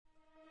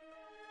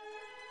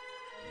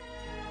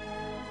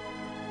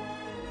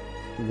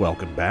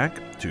Welcome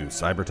back to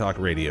Cyber Talk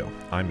Radio.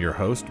 I'm your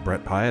host,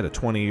 Brett Pyatt, a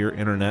 20-year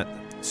internet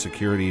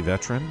security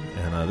veteran,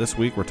 and this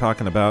week we're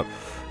talking about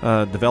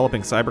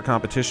developing cyber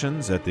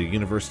competitions at the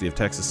University of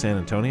Texas San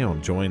Antonio.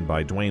 I'm joined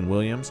by Dwayne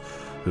Williams,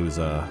 who's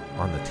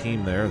on the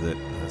team there that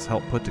has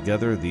helped put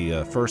together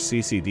the first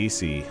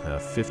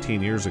CCDC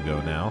 15 years ago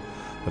now.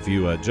 If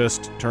you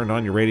just turned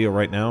on your radio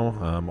right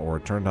now or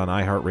turned on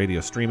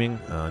iHeartRadio streaming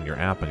on your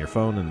app on your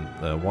phone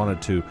and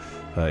wanted to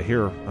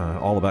hear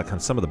all about kind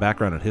of some of the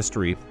background and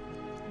history,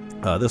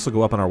 this will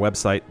go up on our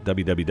website,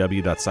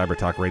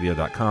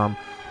 www.cybertalkradio.com,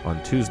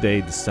 on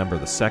Tuesday, December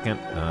the 2nd.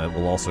 It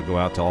will also go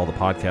out to all the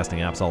podcasting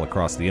apps all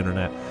across the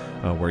internet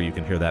where you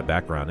can hear that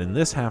background. In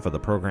this half of the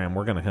program,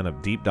 we're going to kind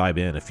of deep dive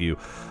in. If you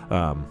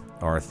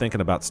are thinking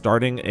about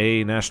starting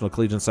a National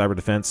Collegiate Cyber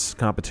Defense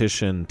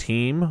competition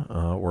team,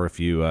 or if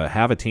you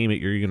have a team at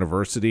your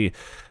university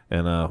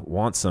and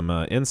want some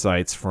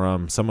insights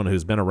from someone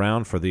who's been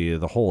around for the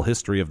whole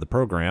history of the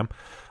program,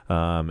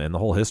 and the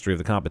whole history of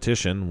the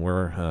competition,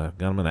 I'm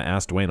going to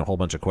ask Dwayne a whole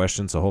bunch of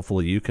questions, so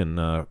hopefully you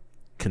can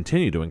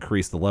continue to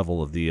increase the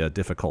level of the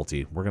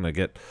difficulty. We're going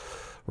to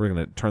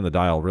turn the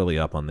dial really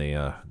up on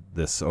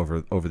this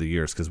over the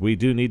years, because we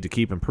do need to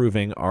keep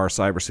improving our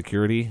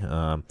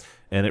cybersecurity,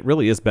 and it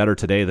really is better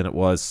today than it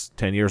was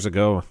 10 years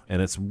ago,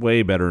 and it's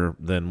way better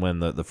than when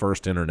the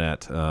first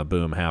internet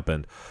boom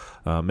happened.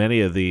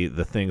 Many of the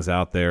things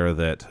out there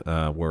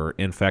that were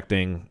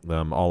infecting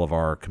all of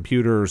our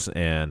computers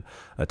and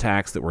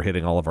attacks that were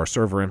hitting all of our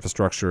server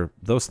infrastructure,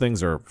 those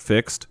things are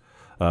fixed,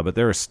 but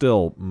there is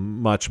still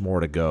much more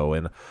to go.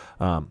 And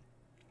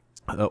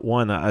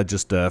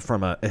just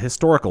from a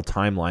historical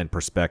timeline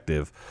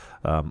perspective,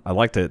 I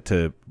like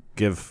to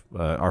give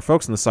our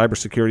folks in the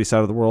cybersecurity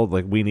side of the world,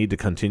 like, we need to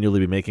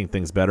continually be making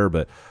things better,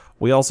 but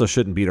we also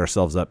shouldn't beat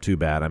ourselves up too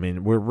bad. I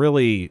mean, we're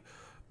really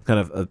kind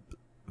of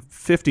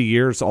 50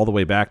 years all the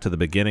way back to the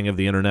beginning of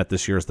the internet.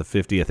 This year is the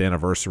 50th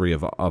anniversary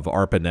of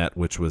ARPANET,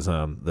 which was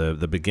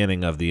the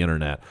beginning of the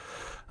internet.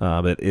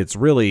 But it's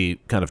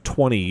really kind of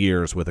 20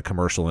 years with a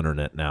commercial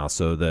internet now.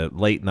 So the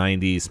late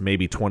 90s,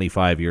 maybe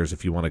 25 years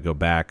if you want to go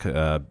back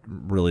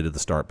really to the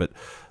start. But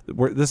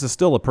this is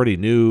still a pretty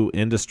new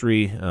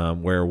industry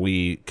where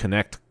we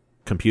connect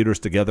computers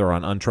together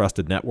on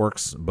untrusted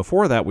networks.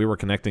 Before that, we were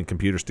connecting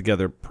computers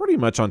together pretty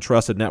much on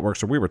trusted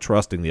networks, or we were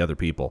trusting the other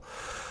people.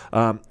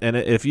 And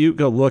if you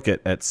go look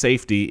at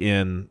safety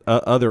in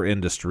other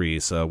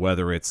industries,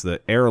 whether it's the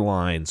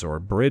airlines or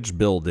bridge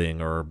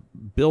building or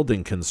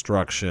building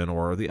construction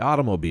or the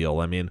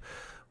automobile, I mean,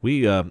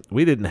 we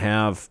didn't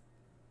have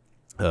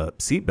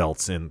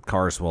seatbelts in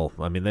cars. Well,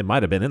 I mean, they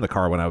might have been in the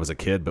car when I was a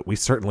kid, but we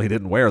certainly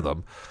didn't wear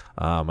them.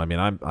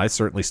 I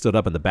certainly stood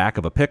up in the back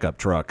of a pickup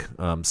truck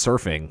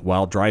surfing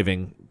while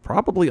driving,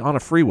 probably on a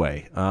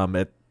freeway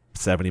at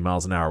 70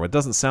 miles an hour. It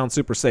doesn't sound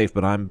super safe,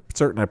 but I'm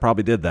certain I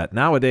probably did that.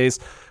 Nowadays,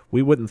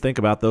 we wouldn't think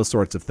about those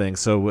sorts of things.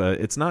 So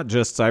it's not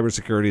just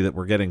cybersecurity that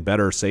we're getting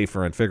better,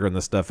 safer, and figuring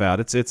this stuff out.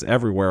 It's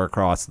everywhere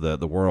across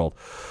the world.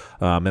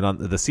 And on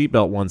the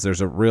seatbelt ones,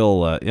 there's a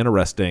real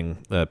interesting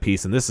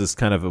piece, and this is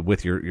kind of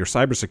with your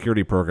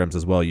cybersecurity programs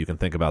as well. You can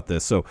think about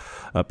this. So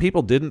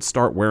people didn't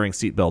start wearing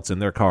seatbelts in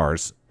their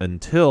cars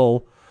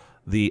until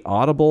the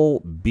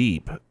audible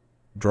beep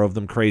drove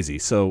them crazy.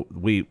 So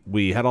we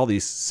had all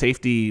these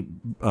safety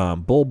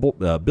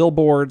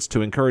billboards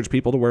to encourage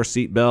people to wear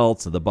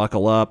seatbelts and to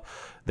buckle up.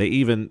 They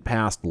even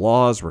passed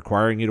laws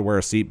requiring you to wear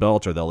a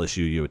seatbelt or they'll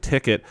issue you a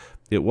ticket.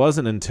 It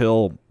wasn't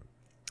until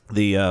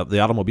the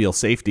automobile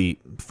safety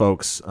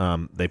folks,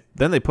 they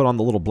put on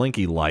the little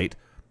blinky light.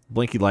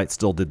 Blinky light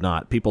still did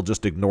not. People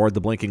just ignored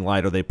the blinking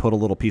light, or they put a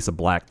little piece of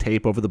black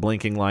tape over the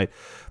blinking light.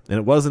 And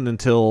it wasn't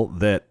until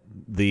that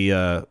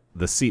the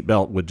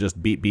seatbelt would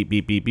just beep, beep,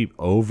 beep, beep, beep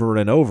over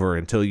and over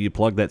until you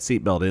plug that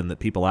seatbelt in that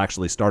people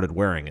actually started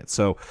wearing it.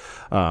 So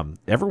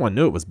everyone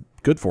knew it was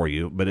good for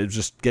you, but it was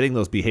just getting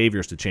those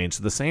behaviors to change.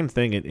 So the same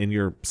thing in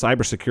your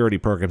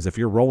cybersecurity programs. If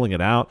you're rolling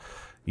it out,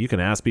 you can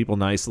ask people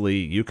nicely,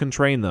 you can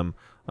train them,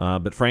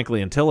 but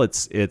frankly, until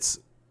it's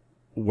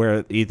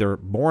where either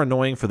more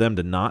annoying for them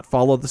to not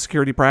follow the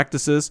security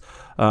practices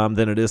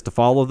than it is to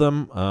follow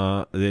them,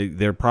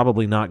 they're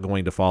probably not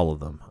going to follow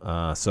them.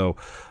 So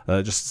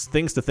just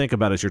things to think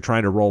about as you're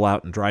trying to roll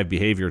out and drive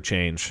behavior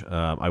change.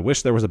 I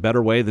wish there was a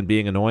better way than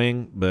being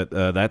annoying, but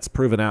that's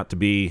proven out to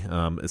be,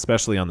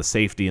 especially on the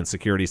safety and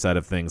security side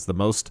of things, the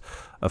most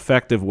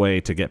effective way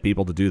to get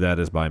people to do that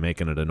is by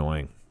making it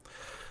annoying.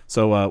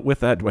 So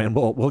with that, Dwayne,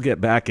 we'll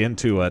get back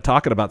into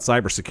talking about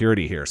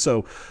cybersecurity here.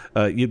 So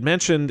you'd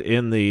mentioned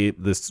in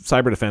this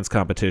cyber defense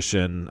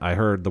competition, I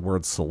heard the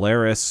word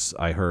Solaris,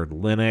 I heard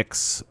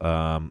Linux,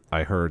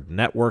 I heard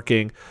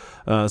networking.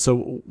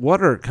 So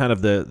what are kind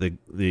of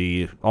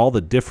the all the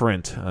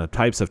different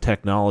types of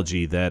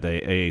technology that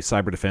a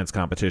cyber defense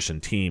competition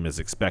team is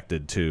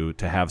expected to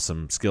have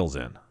some skills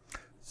in?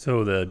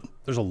 So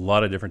there's a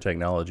lot of different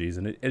technologies,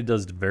 and it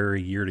does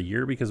vary year to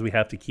year because we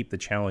have to keep the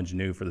challenge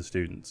new for the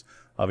students.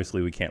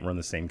 Obviously, we can't run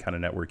the same kind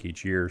of network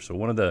each year. So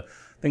one of the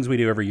things we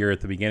do every year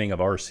at the beginning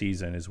of our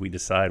season is we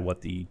decide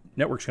what the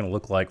network's going to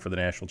look like for the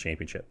national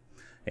championship.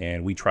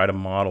 and we try to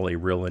model a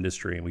real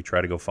industry, and we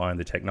try to go find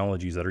the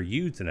technologies that are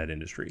used in that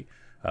industry.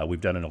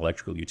 We've done an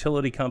electrical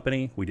utility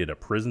company. We did a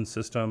prison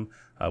system.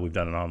 We've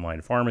done an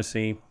online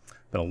pharmacy.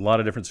 Been a lot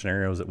of different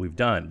scenarios that we've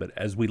done. But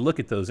as we look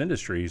at those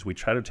industries, we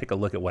try to take a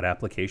look at what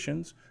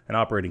applications and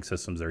operating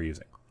systems they're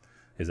using.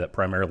 Is that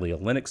primarily a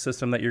Linux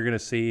system that you're going to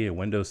see, a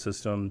Windows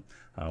system?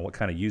 What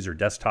kind of user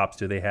desktops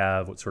do they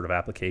have? What sort of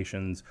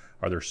applications?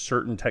 Are there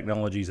certain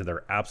technologies that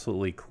are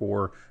absolutely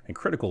core and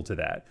critical to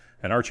that?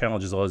 And our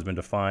challenge has always been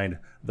to find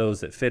those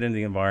that fit into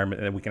the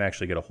environment that we can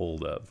actually get a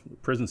hold of. The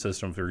prison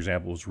system, for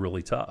example, was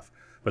really tough.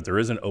 But there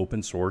is an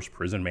open source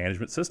prison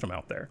management system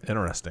out there.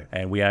 Interesting.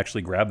 And we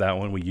actually grabbed that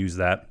one. We use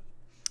that,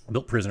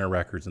 built prisoner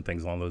records and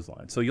things along those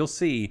lines. So you'll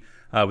see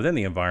within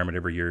the environment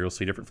every year, you'll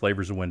see different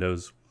flavors of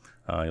Windows.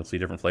 You'll see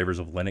different flavors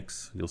of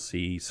Linux. You'll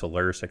see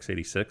Solaris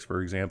x86,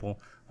 for example,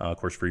 of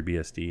course,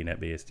 FreeBSD,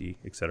 NetBSD,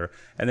 et cetera.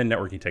 And then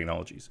networking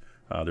technologies.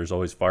 There's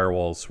always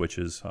firewalls,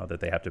 switches that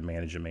they have to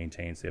manage and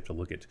maintain. So they have to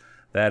look at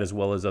that as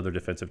well as other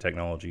defensive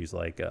technologies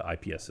like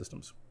IPS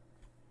systems.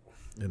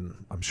 And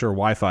I'm sure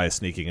Wi-Fi is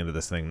sneaking into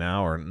this thing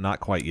now, or not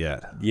quite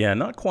yet. Yeah,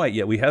 not quite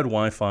yet. We had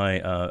Wi-Fi,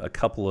 a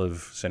couple of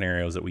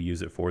scenarios that we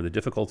use it for. The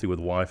difficulty with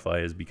Wi-Fi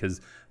is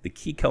because the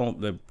key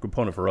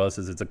component for us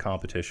is it's a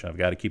competition. I've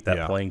got to keep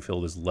that playing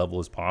field as level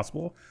as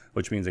possible,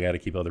 which means I got to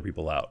keep other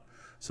people out.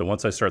 So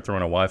once I start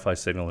throwing a Wi-Fi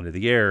signal into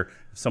the air,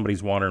 if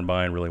somebody's wandering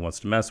by and really wants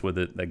to mess with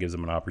it, that gives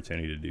them an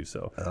opportunity to do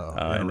so.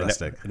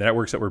 Interesting. The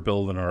networks that we're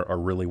building are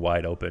really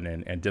wide open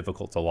and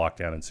difficult to lock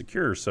down and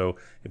secure. So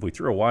if we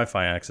threw a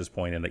Wi-Fi access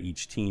point into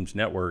each team's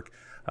network,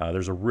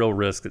 there's a real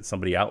risk that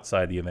somebody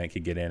outside the event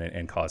could get in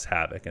and cause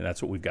havoc, and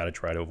that's what we've got to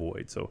try to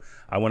avoid. So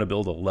I want to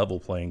build a level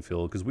playing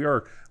field because we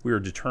are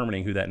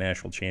determining who that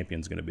national champion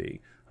is going to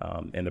be.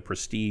 And the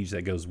prestige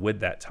that goes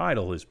with that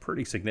title is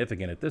pretty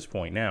significant at this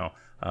point now.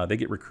 They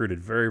get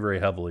recruited very, very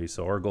heavily.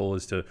 So our goal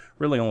is to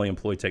really only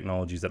employ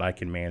technologies that I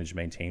can manage,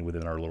 maintain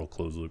within our little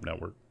closed loop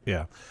network.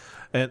 Yeah.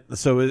 And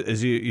so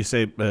as you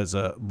say,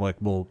 like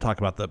we'll talk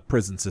about the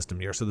prison system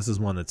here. So this is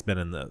one that's been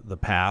in the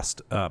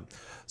past.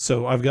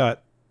 So I've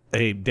got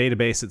a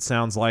database, it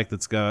sounds like,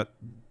 that's got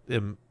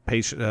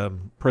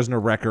prisoner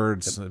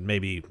records, and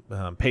maybe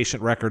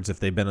patient records if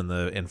they've been in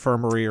the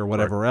infirmary or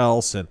whatever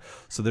else, and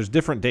so there's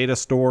different data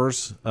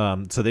stores.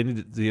 So they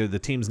need the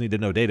teams need to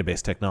know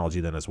database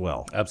technology then as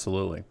well.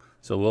 Absolutely.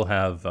 So we'll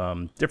have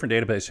different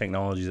database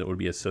technologies that would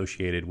be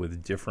associated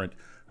with different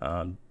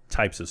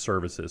types of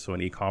services. So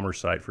an e-commerce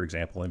site, for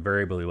example,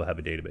 invariably will have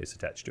a database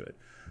attached to it.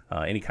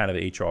 Any kind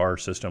of HR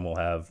system will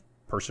have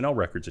personnel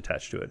records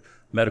attached to it.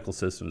 Medical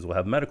systems will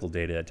have medical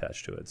data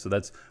attached to it. So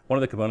that's one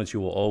of the components you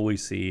will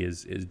always see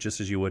is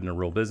just as you would in a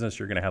real business,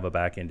 you're going to have a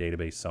back-end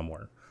database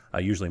somewhere,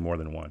 usually more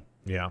than one.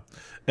 Yeah.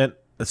 And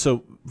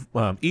so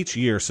each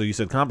year, so you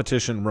said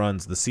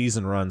the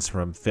season runs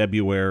from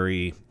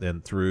February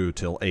and through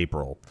till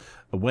April.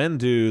 When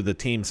do the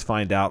teams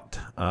find out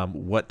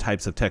what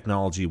types of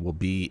technology will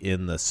be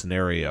in the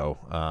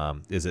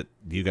scenario?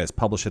 Do you guys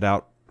publish it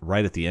out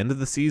right at the end of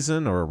the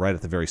season or right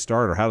at the very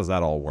start, or how does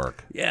that all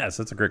work? Yes,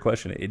 that's a great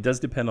question. It does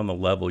depend on the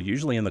level.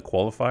 Usually in the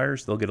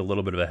qualifiers, they'll get a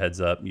little bit of a heads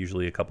up,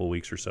 usually a couple of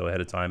weeks or so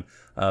ahead of time.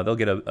 They'll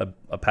get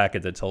a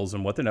packet that tells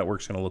them what the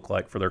network's going to look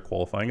like for their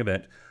qualifying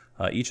event.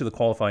 Each of the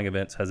qualifying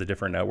events has a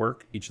different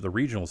network. Each of the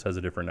regionals has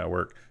a different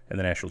network, and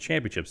the national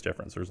championship's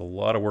different. So there's a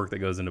lot of work that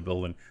goes into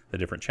building the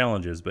different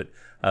challenges. But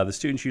the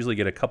students usually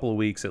get a couple of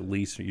weeks at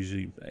least,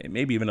 usually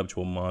maybe even up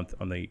to a month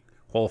on the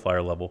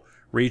qualifier level.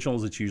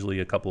 Regionals, it's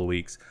usually a couple of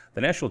weeks.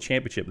 The national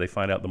championship, they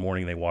find out the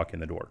morning they walk in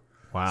the door.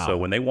 Wow. So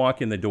when they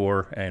walk in the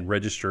door and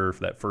register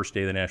for that first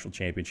day of the national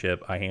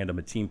championship, I hand them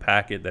a team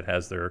packet that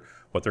has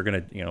what they're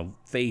going to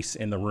face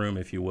in the room,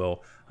 if you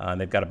will.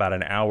 And they've got about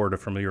an hour to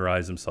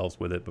familiarize themselves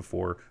with it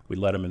before we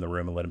let them in the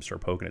room and let them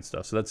start poking at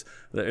stuff. So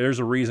there's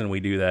a reason we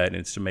do that, and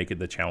it's to make it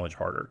the challenge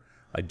harder.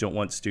 I don't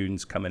want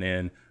students coming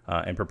in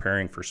and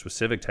preparing for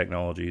specific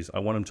technologies. I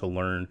want them to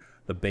learn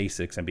the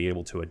basics and be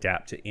able to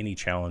adapt to any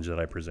challenge that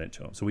I present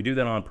to them. So we do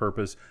that on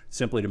purpose,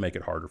 simply to make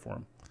it harder for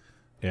them.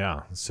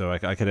 Yeah, so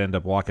I could end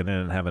up walking in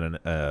and having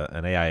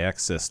an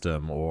AIX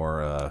system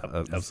or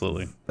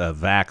absolutely a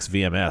VAX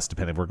VMS,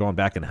 depending. If we're going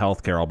back in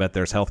healthcare, I'll bet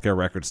there's healthcare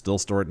records still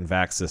stored in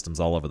VAX systems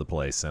all over the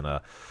place. And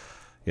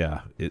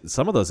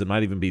some of those, it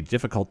might even be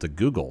difficult to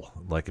Google.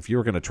 Like if you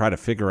were going to try to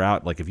figure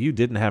out, like if you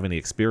didn't have any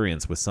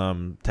experience with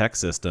some tech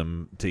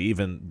system to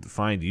even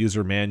find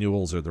user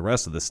manuals or the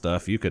rest of this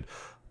stuff, you could,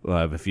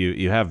 if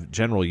you have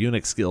general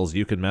Unix skills,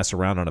 you can mess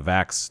around on a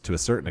VAX to a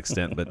certain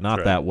extent, but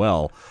not that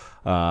well.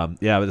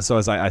 So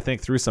as I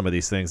think through some of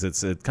these things,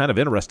 it's kind of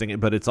interesting,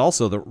 but it's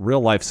also the real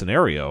life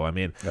scenario. I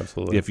mean,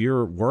 absolutely. If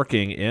you're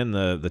working in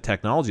the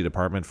technology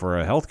department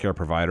for a healthcare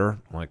provider,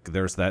 like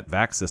there's that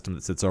VAX system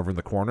that sits over in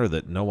the corner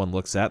that no one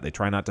looks at. They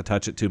try not to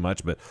touch it too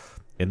much, but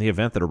in the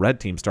event that a red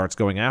team starts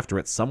going after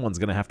it, someone's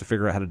going to have to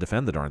figure out how to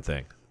defend the darn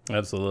thing.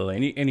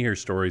 Absolutely. And you hear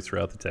stories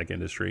throughout the tech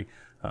industry.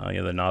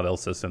 The Novell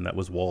system that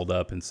was walled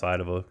up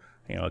inside of a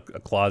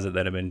closet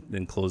that had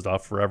been closed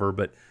off forever.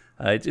 But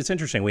It's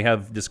interesting. We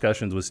have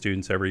discussions with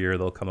students every year.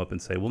 They'll come up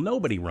and say, well,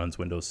 nobody runs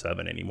Windows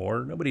 7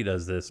 anymore. Nobody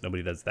does this.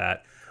 Nobody does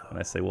that. And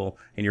I say, well,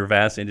 in your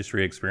vast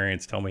industry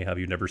experience, tell me, have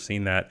you never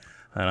seen that?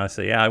 And I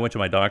say, yeah, I went to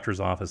my doctor's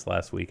office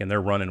last week, and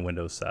they're running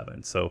Windows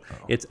 7. So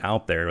it's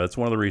out there. That's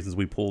one of the reasons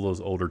we pull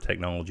those older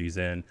technologies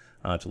in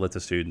to let the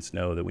students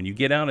know that when you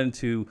get out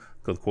into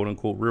the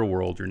quote-unquote real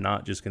world, you're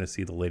not just going to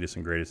see the latest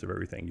and greatest of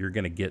everything. You're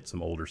going to get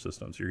some older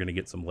systems. You're going to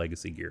get some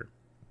legacy gear.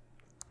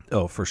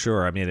 Oh, for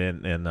sure. I mean,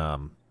 in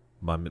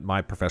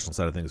my professional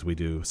side of things, we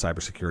do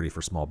cybersecurity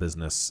for small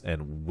business,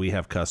 and we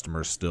have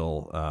customers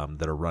still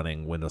that are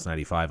running Windows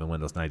 95 and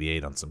Windows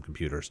 98 on some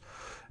computers.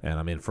 And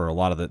I mean, for a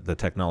lot of the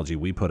technology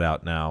we put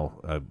out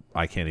now,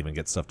 I can't even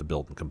get stuff to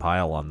build and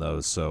compile on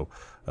those. So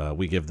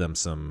we give them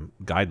some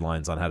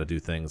guidelines on how to do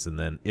things, and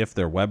then if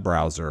their web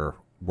browser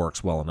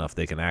works well enough,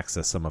 they can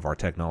access some of our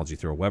technology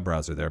through a web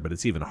browser there. But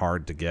it's even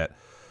hard to get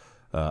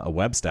a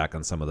web stack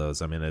on some of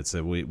those. I mean,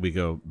 we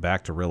go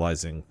back to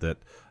realizing that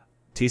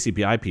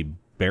TCP/IP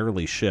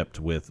barely shipped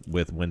with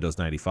Windows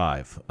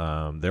 95.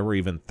 There were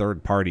even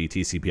third-party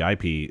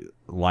TCP/IP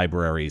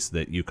libraries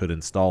that you could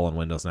install on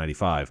Windows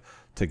 95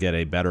 to get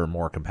a better,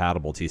 more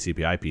compatible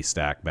TCP/IP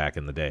stack back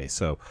in the day.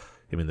 So,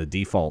 I mean, the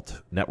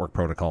default network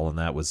protocol in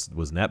that was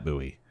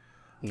NetBEUI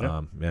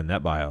and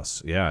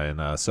NetBIOS. Yeah,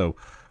 and so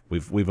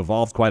we've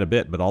evolved quite a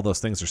bit, but all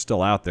those things are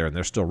still out there, and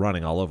they're still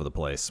running all over the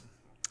place.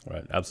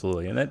 Right,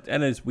 absolutely,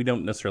 and we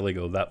don't necessarily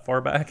go that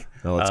far back.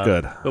 No, that's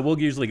good. But we'll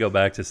usually go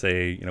back to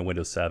say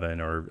Windows 7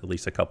 or at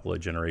least a couple of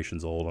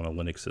generations old on a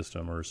Linux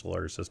system or a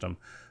Solaris system,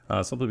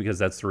 simply because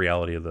that's the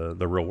reality of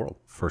the real world.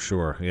 For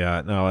sure,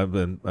 yeah. No,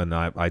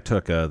 I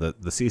took the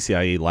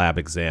CCIE lab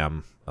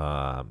exam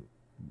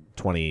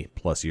 20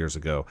 plus years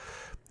ago,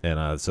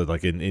 and so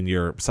like in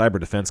your cyber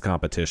defense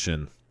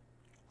competition,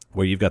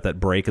 where you've got that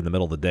break in the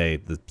middle of the day,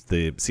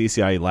 the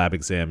CCIE lab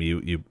exam,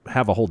 you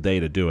have a whole day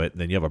to do it,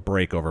 and then you have a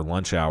break over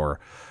lunch hour.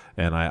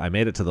 And I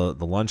made it to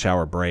the lunch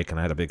hour break, and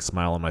I had a big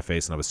smile on my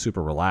face, and I was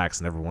super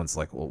relaxed, and everyone's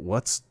like, well,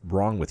 what's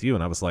wrong with you?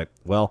 And I was like,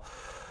 well,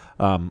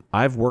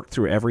 I've worked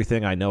through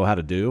everything I know how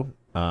to do,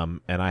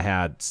 and I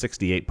had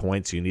 68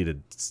 points. You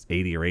needed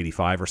 80 or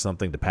 85 or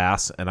something to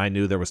pass, and I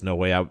knew there was no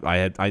way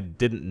I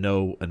didn't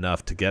know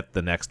enough to get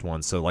the next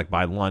one. So like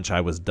by lunch,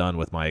 I was done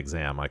with my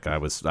exam. Like I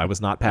was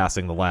not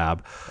passing the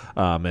lab,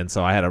 and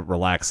so I had a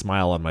relaxed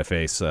smile on my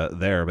face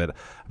there. But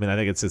I mean, I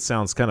think it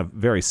sounds kind of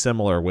very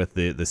similar with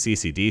the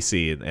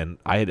CCDC, and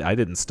I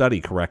didn't study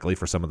correctly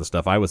for some of the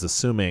stuff. I was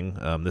assuming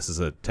this is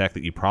a tech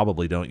that you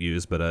probably don't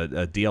use, but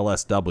a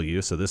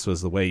DLSW. So this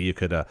was the way you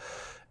could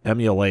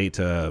emulate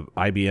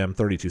IBM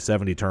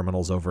 3270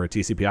 terminals over a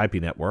TCP/IP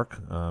network.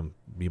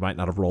 You might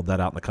not have rolled that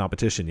out in the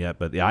competition yet,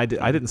 but yeah, I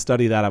didn't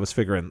study that. I was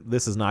figuring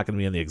this is not going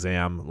to be in the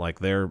exam. Like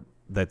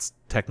that's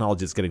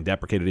technology that's getting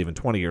deprecated even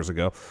 20 years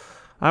ago.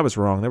 I was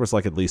wrong. There was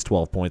like at least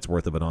 12 points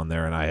worth of it on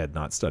there, and I had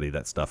not studied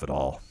that stuff at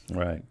all.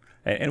 Right.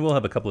 And we'll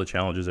have a couple of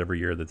challenges every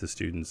year that the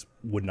students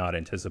would not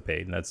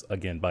anticipate, and that's,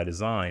 again, by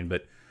design.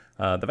 But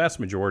the vast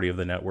majority of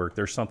the network,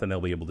 there's something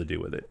they'll be able to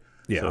do with it.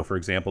 Yeah. So, for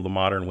example, the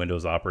modern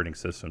Windows operating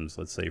systems,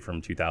 let's say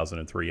from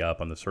 2003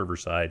 up on the server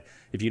side,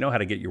 if you know how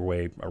to get your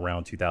way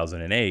around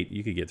 2008,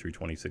 you could get through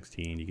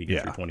 2016, you could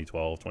get through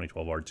 2012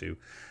 R2.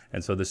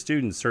 And so the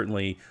students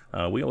certainly,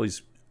 we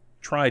always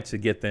try to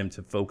get them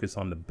to focus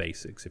on the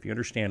basics. If you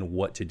understand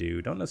what to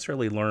do, don't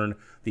necessarily learn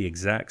the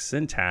exact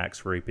syntax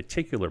for a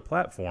particular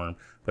platform,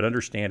 but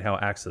understand how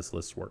access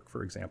lists work,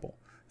 for example.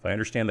 If I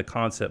understand the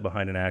concept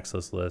behind an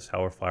access list,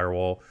 how a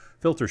firewall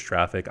filters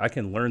traffic, I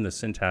can learn the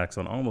syntax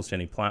on almost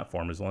any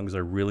platform as long as I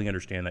really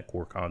understand that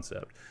core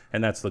concept.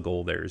 And that's the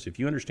goal there, is if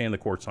you understand the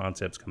core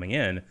concepts coming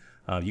in,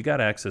 you got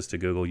access to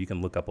Google, you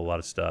can look up a lot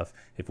of stuff.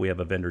 If we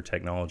have a vendor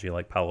technology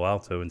like Palo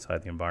Alto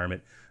inside the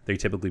environment, they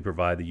typically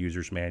provide the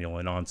user's manual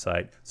and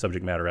on-site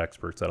subject matter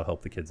experts that'll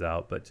help the kids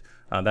out. But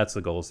that's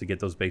the goal, is to get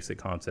those basic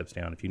concepts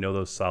down. If you know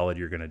those solid,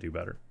 you're going to do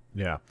better.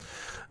 Yeah.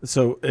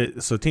 So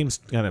teams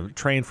kind of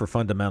train for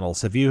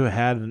fundamentals. Have you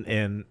had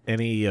in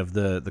any of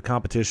the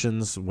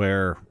competitions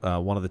where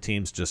one of the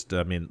teams just,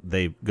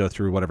 they go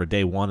through whatever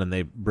day one and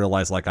they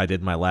realize, like I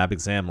did my lab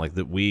exam, like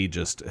that we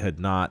just had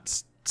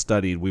not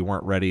studied, we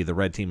weren't ready, the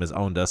red team has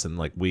owned us, and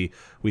like we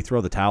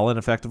throw the towel in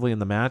effectively in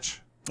the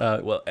match?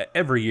 Well,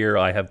 every year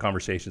I have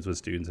conversations with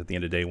students at the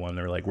end of day one.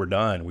 They're like, we're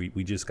done.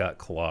 We just got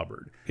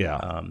clobbered. Yeah.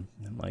 I'm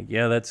like,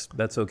 yeah,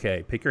 that's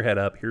okay. Pick your head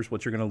up. Here's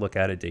what you're going to look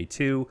at day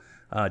two.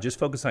 Just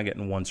focus on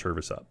getting one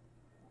service up.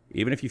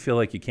 Even if you feel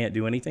like you can't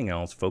do anything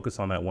else, focus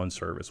on that one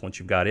service. Once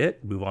you've got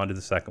it, move on to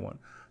the second one.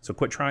 So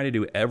quit trying to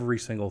do every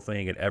single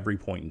thing at every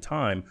point in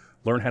time.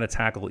 Learn how to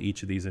tackle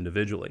each of these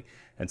individually.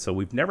 And so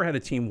we've never had a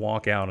team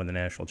walk out in the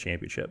national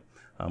championship.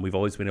 We've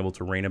always been able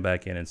to rein them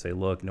back in and say,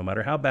 look, no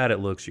matter how bad it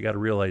looks, you got to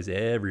realize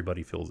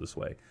everybody feels this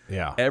way.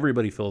 Yeah.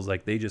 Everybody feels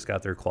like they just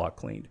got their clock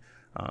cleaned.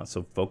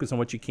 So focus on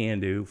what you can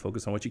do.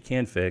 Focus on what you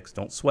can fix.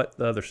 Don't sweat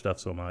the other stuff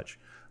so much.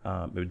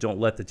 But don't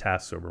let the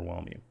tasks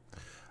overwhelm you.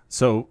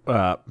 So,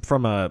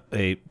 from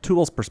a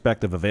tools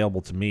perspective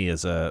available to me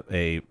as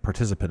a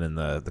participant in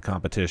the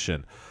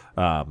competition,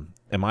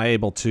 am I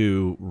able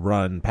to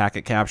run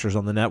packet captures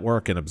on the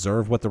network and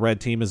observe what the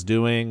red team is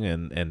doing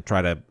and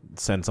try to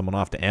send someone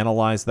off to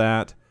analyze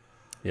that?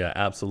 Yeah,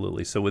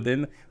 absolutely. So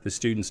within the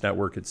student's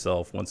network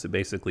itself, once it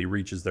basically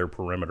reaches their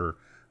perimeter,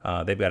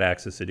 they've got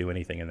access to do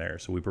anything in there.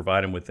 So we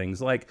provide them with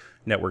things like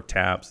network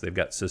taps. They've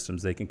got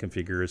systems they can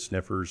configure as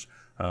sniffers,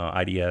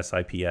 IDS,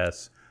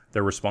 IPS.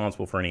 They're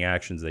responsible for any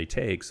actions they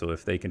take. So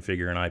if they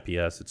configure an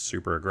IPS that's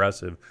super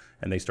aggressive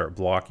and they start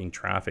blocking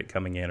traffic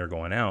coming in or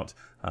going out,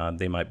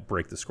 they might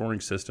break the scoring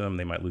system.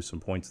 They might lose some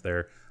points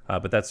there,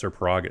 but that's their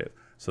prerogative.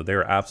 So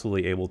they're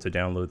absolutely able to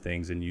download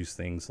things and use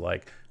things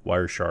like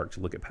Wireshark to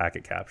look at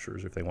packet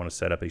captures. If they want to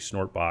set up a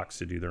snort box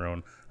to do their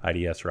own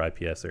IDS or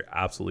IPS, they're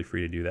absolutely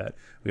free to do that.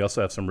 We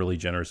also have some really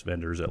generous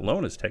vendors at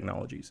Lonas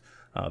Technologies.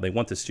 They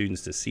want the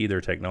students to see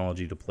their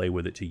technology, to play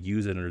with it, to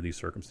use it under these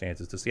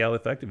circumstances, to see how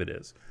effective it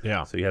is.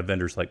 Yeah. So you have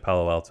vendors like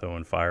Palo Alto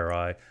and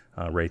FireEye,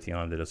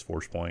 Raytheon that does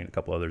ForcePoint, a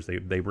couple others.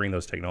 They bring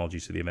those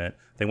technologies to the event.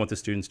 They want the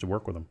students to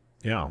work with them.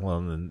 Yeah, well,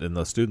 and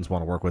the students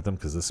want to work with them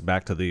because this is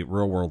back to the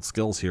real world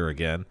skills here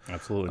again.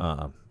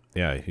 Absolutely.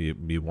 Yeah,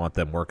 you want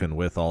them working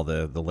with all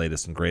the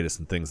latest and greatest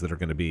and things that are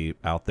going to be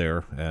out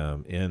there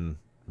in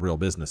real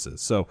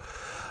businesses. So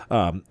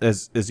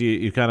as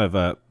you kind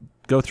of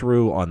go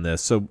through on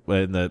this, so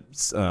in the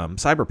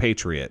Cyber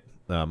Patriot,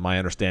 my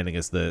understanding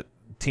is that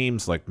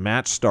teams like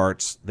match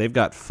starts, they've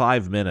got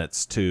 5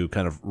 minutes to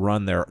kind of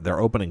run their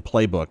opening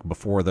playbook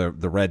before the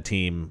red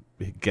team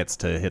gets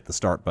to hit the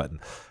start button.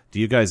 Do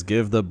you guys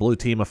give the blue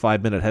team a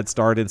 5-minute head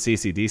start in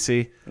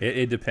CCDC?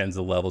 It depends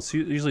the level. So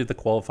usually the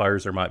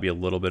qualifiers, there might be a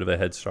little bit of a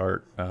head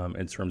start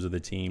in terms of the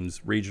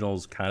teams.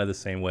 Regionals, kind of the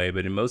same way.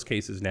 But in most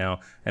cases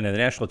now, and in the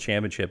national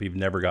championship, you've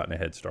never gotten a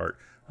head start.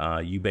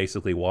 You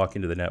basically walk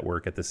into the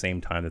network at the same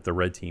time that the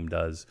red team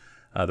does.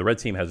 The red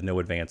team has no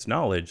advanced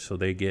knowledge, so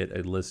they get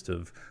a list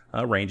of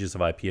ranges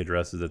of IP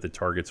addresses that the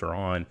targets are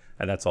on,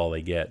 and that's all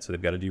they get. So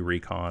they've got to do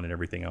recon and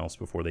everything else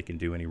before they can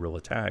do any real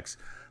attacks.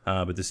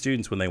 But the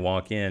students, when they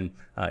walk in,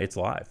 it's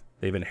live.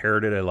 They've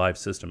inherited a live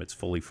system. It's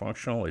fully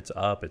functional. It's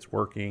up. It's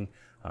working.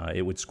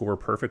 It would score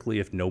perfectly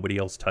if nobody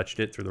else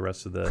touched it through the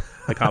rest of the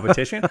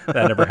competition.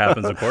 That never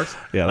happens, of course.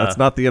 Yeah, that's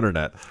not the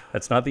internet.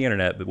 That's not the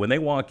internet. But when they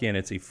walk in,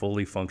 it's a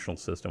fully functional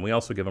system. We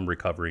also give them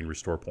recovery and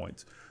restore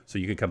points. So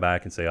you can come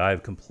back and say,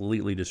 I've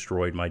completely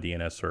destroyed my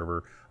DNS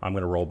server. I'm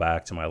going to roll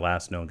back to my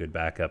last known good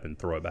backup and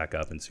throw it back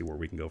up and see where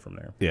we can go from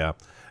there. Yeah.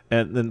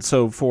 And then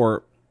so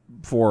for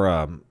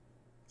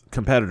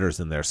competitors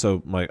in there,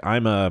 so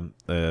I'm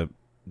a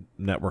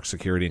network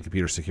security and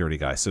computer security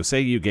guy. So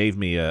say you gave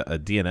me a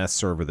DNS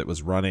server that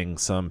was running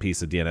some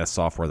piece of DNS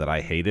software that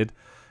I hated.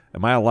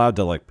 Am I allowed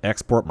to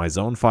export my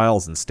zone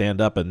files and stand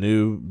up a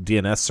new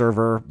DNS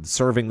server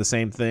serving the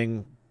same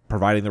thing,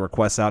 providing the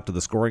requests out to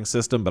the scoring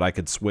system, but I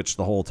could switch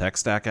the whole tech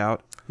stack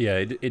out? Yeah,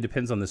 it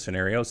depends on the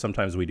scenario.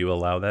 Sometimes we do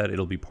allow that.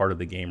 It'll be part of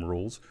the game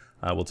rules.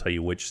 We'll tell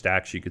you which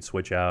stacks you could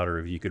switch out, or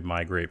if you could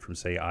migrate from,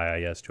 say,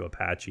 IIS to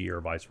Apache or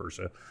vice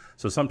versa.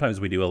 So sometimes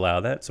we do allow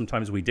that.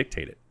 Sometimes we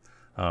dictate it.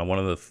 One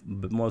of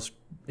the most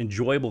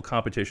enjoyable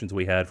competitions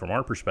we had from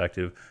our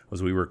perspective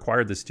was we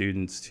required the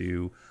students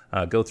to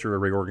go through a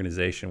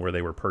reorganization where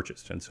they were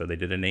purchased. And so they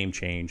did a name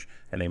change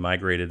and they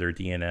migrated their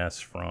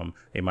DNS from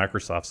a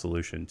Microsoft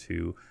solution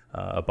to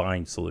a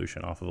Bind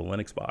solution off of a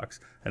Linux box.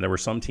 And there were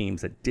some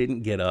teams that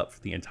didn't get up for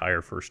the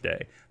entire first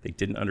day. They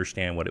didn't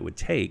understand what it would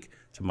take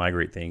to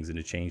migrate things and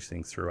to change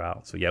things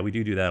throughout. So yeah, we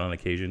do that on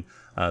occasion.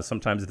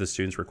 Sometimes if the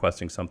student's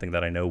requesting something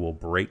that I know will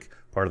break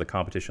part of the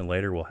competition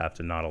later, we'll have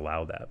to not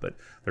allow that. But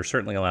they're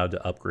certainly allowed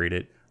to upgrade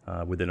it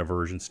within a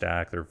version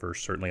stack. They're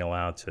certainly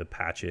allowed to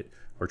patch it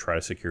or try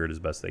to secure it as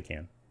best they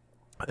can.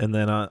 And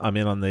then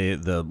on the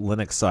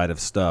Linux side of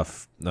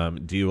stuff,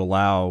 do you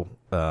allow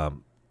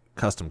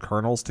custom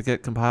kernels to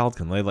get compiled?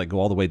 Can they go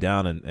all the way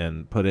down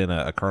and put in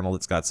a kernel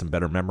that's got some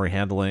better memory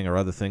handling or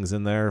other things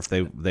in there if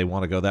they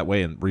want to go that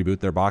way and reboot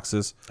their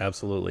boxes?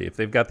 Absolutely. If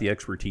they've got the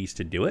expertise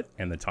to do it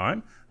and the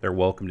time, they're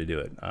welcome to do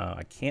it.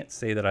 I can't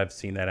say that I've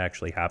seen that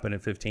actually happen in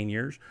 15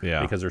 years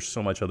because there's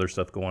so much other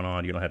stuff going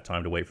on. You don't have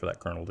time to wait for that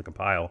kernel to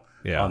compile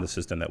on the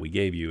system that we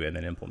gave you and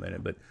then implement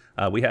it.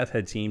 But we have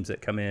had teams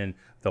that come in,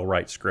 they'll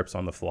write scripts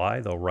on the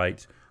fly. They'll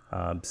write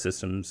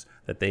systems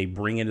that they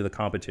bring into the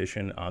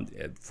competition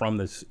from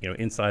this,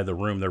 inside the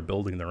room. They're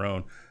building their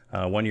own.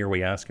 One year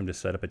we asked him to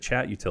set up a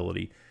chat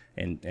utility,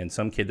 and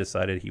some kid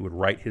decided he would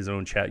write his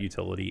own chat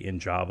utility in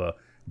Java,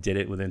 did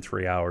it within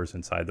 3 hours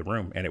inside the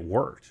room, and it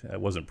worked.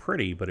 It wasn't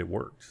pretty, but it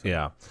worked. So.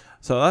 Yeah.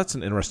 So that's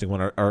an interesting one.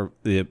 Are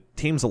the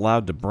teams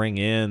allowed to bring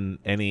in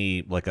any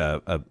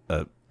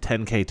a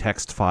 10K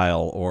text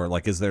file, or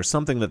is there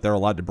something that they're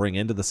allowed to bring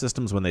into the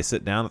systems when they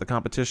sit down at the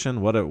competition?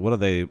 What are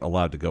they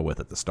allowed to go with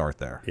at the start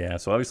there? Yeah,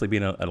 so obviously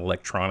being an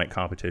electronic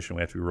competition,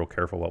 we have to be real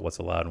careful about what's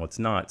allowed and what's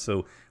not.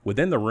 So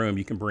within the room,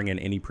 you can bring in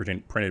any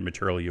printed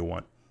material you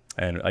want.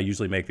 And I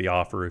usually make the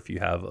offer if you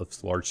have a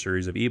large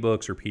series of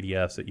ebooks or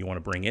PDFs that you want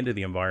to bring into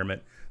the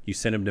environment, you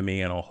send them to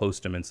me and I'll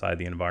host them inside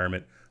the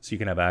environment so you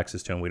can have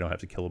access to them. We don't have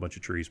to kill a bunch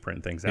of trees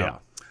printing things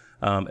out.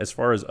 As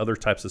far as other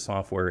types of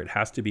software, it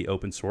has to be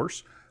open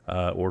source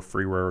or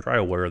freeware or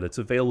trialware that's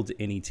available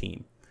to any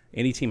team.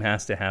 Any team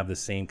has to have the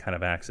same kind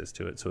of access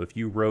to it. So if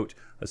you wrote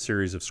a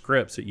series of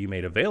scripts that you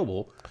made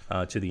available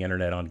to the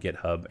internet on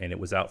GitHub and it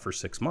was out for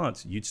 6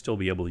 months, you'd still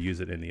be able to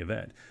use it in the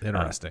event.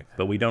 Interesting.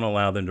 But we don't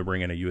allow them to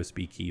bring in a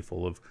USB key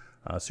full of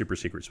super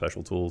secret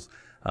special tools.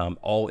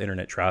 All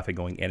internet traffic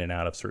going in and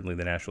out of certainly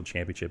the national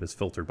championship is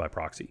filtered by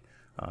proxy.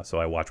 So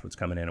I watch what's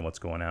coming in and what's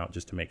going out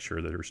just to make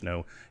sure that there's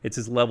it's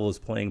as level as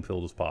playing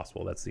field as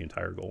possible. That's the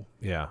entire goal.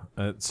 Yeah.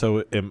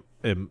 So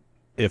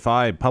if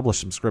I publish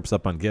some scripts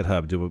up on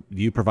GitHub, do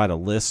you provide a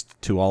list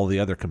to all the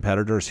other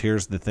competitors?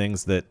 Here's the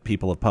things that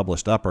people have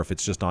published up, or if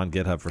it's just on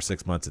GitHub for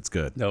 6 months, it's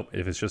good? Nope.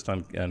 If it's just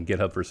on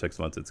GitHub for 6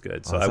 months, it's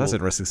good. So that's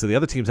interesting. So the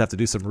other teams have to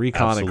do some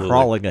recon Absolutely. and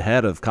crawling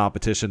ahead of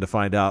competition to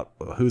find out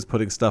who's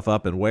putting stuff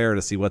up and where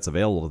to see what's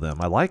available to them.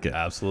 I like it.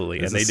 Absolutely.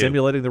 It's and they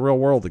simulating the real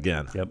world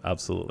again. Yep,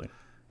 absolutely.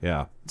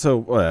 Yeah.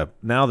 So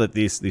now that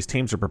these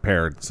teams are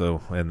prepared,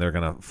 and they're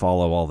going to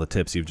follow all the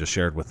tips you've just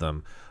shared with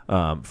them,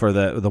 for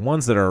the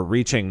ones that are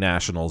reaching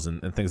nationals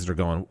and things that are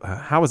going,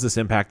 how has this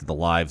impacted the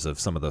lives of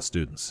some of those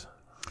students?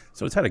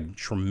 So it's had a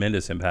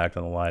tremendous impact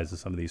on the lives of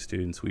some of these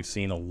students. We've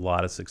seen a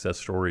lot of success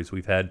stories.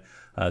 We've had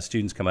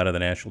students come out of the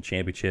national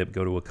championship,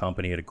 go to a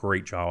company at a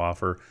great job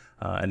offer,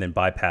 and then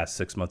bypass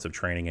 6 months of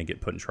training and get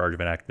put in charge of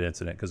an active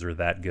incident because they're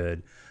that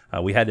good.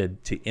 We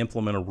had to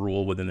implement a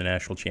rule within the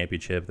national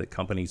championship that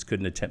companies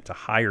couldn't attempt to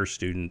hire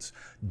students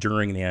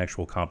during the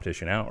actual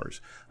competition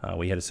hours.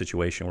 We had a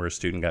situation where a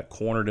student got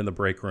cornered in the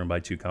break room by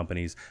two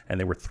companies, and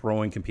they were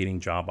throwing competing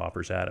job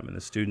offers at him. And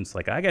the student's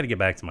like, I got to get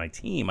back to my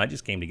team. I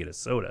just came to get a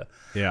soda.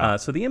 Yeah.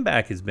 So the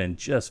impact has been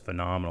just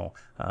phenomenal.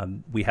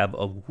 We have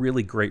a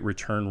really great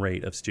return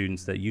rate of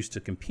students that used to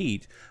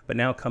compete, but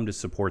now come to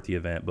support the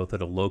event, both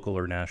at a local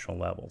or national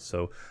level.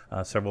 So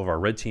several of our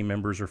Red Team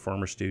members are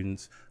former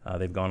students.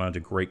 They've gone on to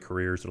great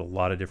careers at a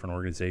lot of different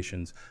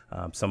organizations.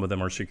 Some of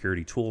them are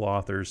security tool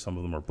authors. Some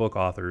of them are book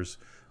authors.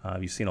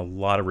 You've seen a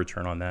lot of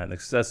return on that, and the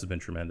success has been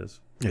tremendous.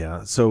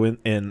 Yeah. So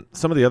in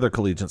some of the other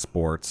collegiate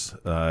sports,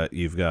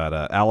 you've got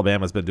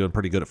Alabama's been doing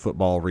pretty good at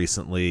football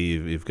recently.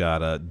 You've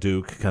got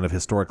Duke kind of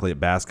historically at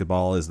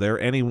basketball. Is there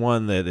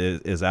anyone that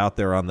is out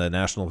there on the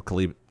National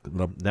Collegiate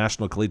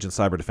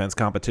Cyber Defense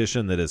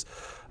Competition that is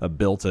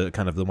built a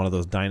kind of one of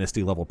those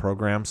dynasty level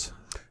programs?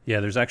 Yeah,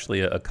 there's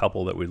actually a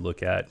couple that we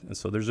look at. And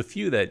so there's a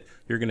few that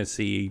you're going to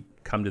see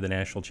come to the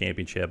national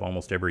championship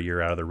almost every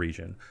year out of the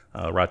region.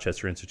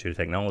 Rochester Institute of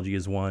Technology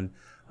is one.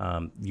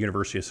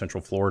 University of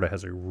Central Florida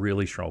has a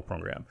really strong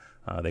program.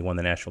 They won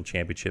the national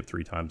championship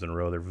 3 times in a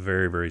row. They're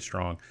very, very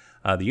strong.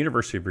 The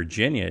University of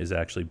Virginia is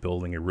actually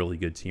building a really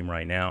good team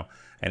right now.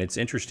 And it's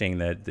interesting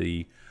that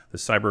the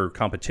cyber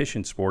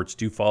competition sports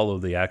do follow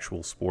the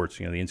actual sports,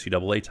 the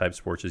NCAA type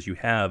sports, is you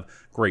have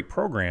great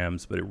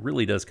programs, but it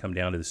really does come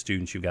down to the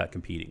students you've got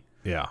competing.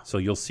 Yeah. So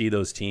you'll see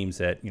those teams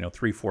that,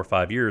 3, 4,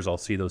 5 years, I'll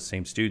see those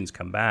same students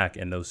come back,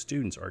 and those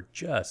students are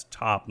just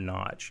top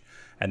notch.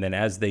 And then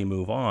as they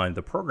move on,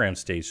 the program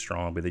stays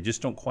strong, but they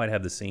just don't quite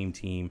have the same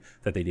team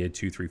that they did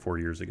 2, 3, 4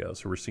 years ago.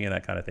 So we're seeing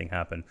that kind of thing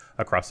happen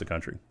across the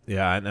country.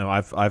 Yeah, I know.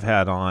 I've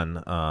had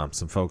on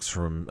some folks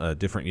from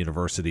different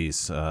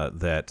universities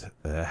that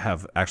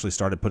have actually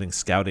started putting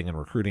scouting and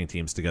recruiting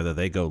teams together.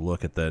 They go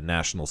look at the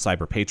National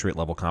Cyber Patriot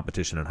level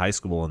competition in high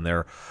school, and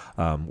they're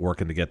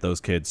working to get those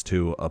kids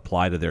to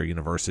apply to their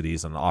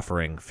universities and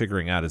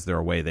figuring out, is there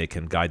a way they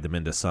can guide them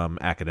into some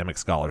academic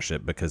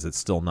scholarship, because it's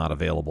still not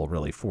available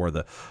really for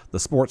the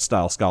sports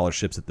style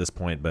scholarships at this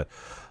point. But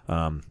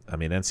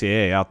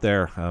NCAA out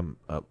there,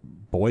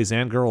 boys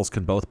and girls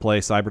can both play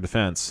cyber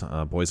defense.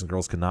 Boys and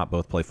girls cannot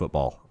both play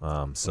football.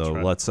 So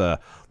right.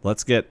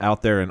 Let's get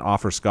out there and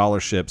offer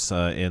scholarships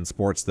in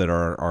sports that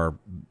are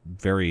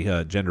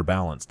very gender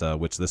balanced,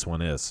 which this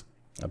one is.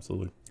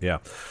 Absolutely. Yeah.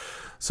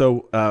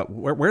 So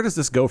where does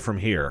this go from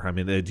here? I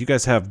mean, do you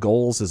guys have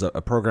goals as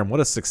a program? What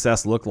does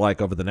success look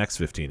like over the next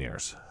 15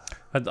 years?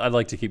 I'd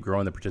like to keep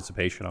growing the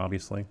participation,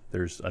 obviously.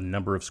 There's a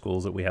number of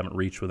schools that we haven't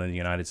reached within the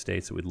United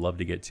States that we'd love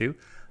to get to.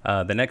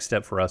 The next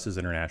step for us is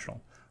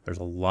international. There's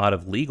a lot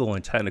of legal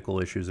and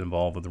technical issues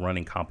involved with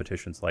running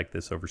competitions like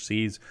this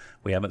overseas.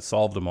 We haven't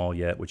solved them all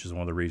yet, which is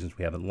one of the reasons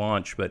we haven't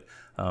launched. But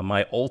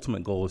my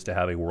ultimate goal is to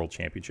have a world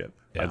championship.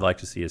 Yeah. I'd like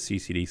to see a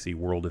CCDC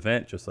world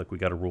event, just like we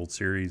got a World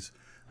Series,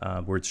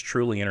 where it's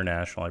truly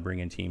international. I bring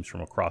in teams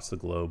from across the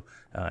globe,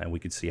 and we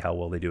could see how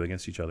well they do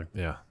against each other.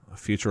 Yeah, a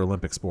future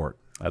Olympic sport.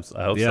 I hope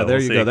so. Yeah,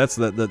 there you go. That's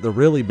the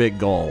really big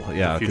goal.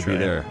 Yeah, it could be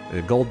there.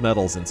 Gold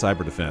medals in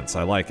cyber defense.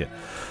 I like it.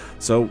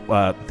 So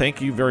thank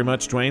you very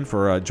much, Dwayne,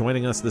 for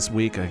joining us this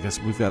week. I guess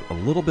we've got a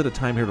little bit of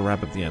time here to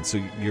wrap up the end. So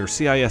your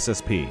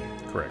CISSP.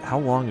 Correct. How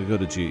long ago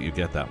did you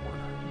get that one?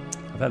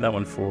 I've had that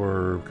one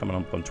for coming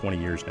up on 20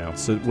 years now.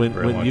 So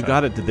when you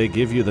got it, did they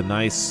give you the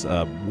nice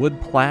wood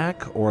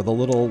plaque or the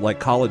little like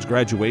college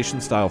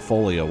graduation style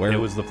folio? It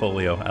was the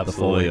folio,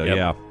 absolutely. The folio,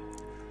 yep.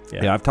 Yeah.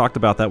 Yeah, I've talked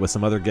about that with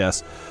some other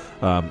guests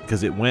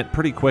because it went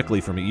pretty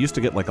quickly from it used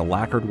to get like a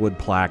lacquered wood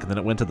plaque, and then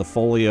it went to the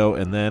folio,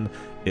 and then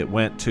it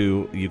went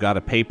to you got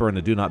a paper and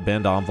a do not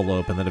bend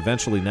envelope, and then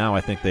eventually now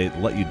I think they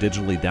let you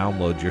digitally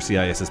download your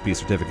CISSP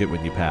certificate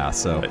when you pass.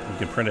 So you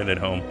can print it at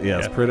home. Yeah,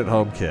 it's print at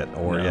home kit,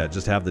 or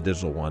just have the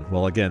digital one.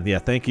 Well, again,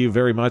 thank you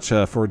very much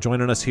for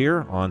joining us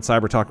here on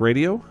Cyber Talk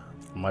Radio.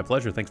 My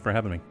pleasure. Thanks for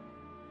having me.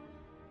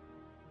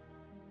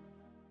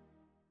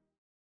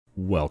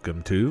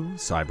 Welcome to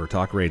Cyber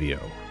Talk Radio.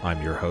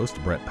 I'm your host,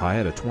 Brett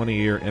Pyatt, a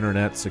 20-year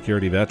internet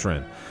security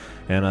veteran.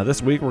 And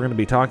this week we're going to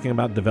be talking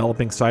about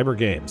developing cyber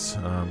games.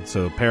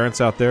 So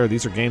parents out there,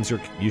 these are games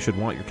you should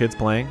want your kids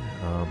playing.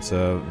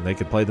 So they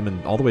could play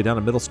them all the way down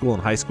to middle school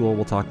and high school.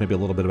 We'll talk maybe a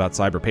little bit about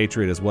Cyber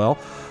Patriot as well.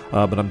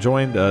 But I'm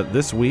joined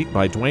this week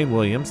by Dwayne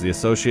Williams, the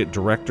Associate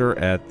Director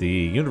at the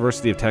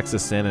University of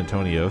Texas San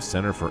Antonio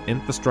Center for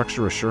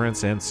Infrastructure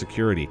Assurance and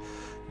Security.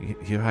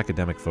 You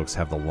academic folks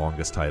have the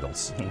longest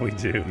titles. We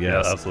do.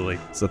 Yes. Yeah, absolutely.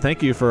 So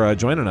thank you for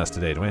joining us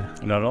today,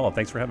 Dwayne. Not at all.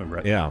 Thanks for having me,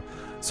 Brett. Yeah.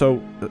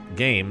 So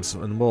games,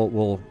 and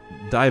we'll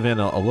dive in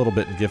a little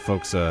bit and give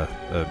folks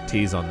a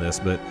tease on this,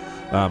 but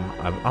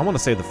I want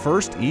to say the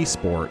first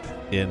e-sport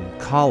in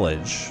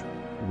college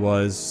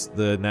was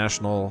the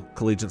National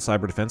Collegiate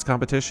Cyber Defense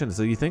Competition.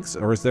 So you think,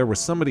 or was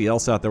somebody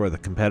else out there with a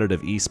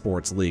competitive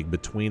esports league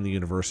between the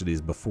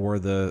universities before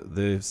the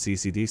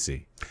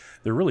CCDC?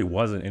 There really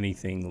wasn't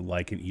anything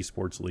like an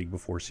esports league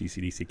before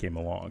CCDC came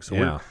along.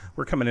 So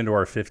we're coming into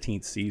our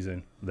 15th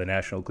season, the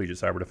National Collegiate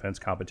Cyber Defense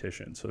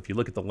Competition. So if you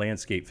look at the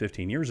landscape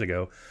 15 years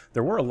ago,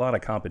 there were a lot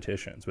of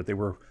competitions, but they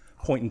were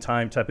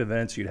point-in-time type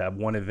events. You'd have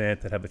one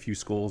event that have a few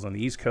schools on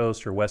the East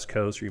Coast or West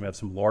Coast, or you have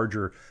some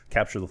larger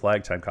capture the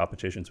flag type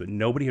competitions, but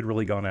nobody had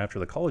really gone after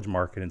the college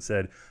market and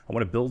said, I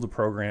want to build a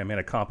program and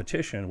a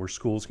competition where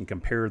schools can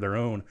compare their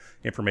own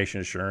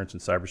information assurance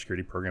and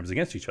cybersecurity programs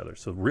against each other.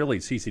 So really,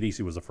 CCDC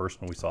was the first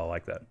one we saw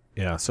like that.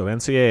 Yeah, so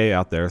NCAA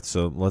out there.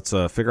 So let's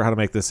figure out how to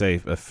make this a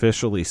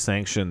officially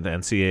sanctioned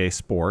NCAA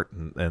sport,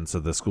 and so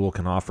the school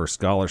can offer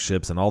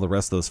scholarships and all the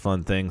rest of those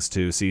fun things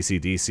to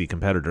CCDC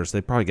competitors. They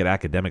probably get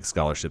academic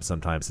scholarships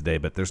sometimes today,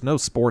 but there's no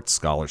sports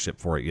scholarship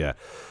for it yet.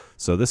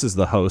 So this is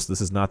the host. This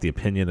is not the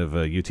opinion of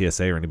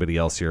UTSA or anybody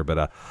else here,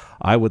 but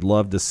I would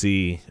love to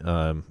see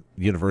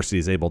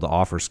universities able to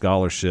offer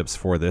scholarships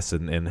for this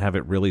and have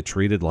it really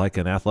treated like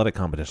an athletic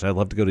competition. I'd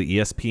love to go to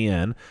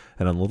ESPN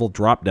and on a little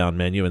drop-down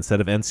menu,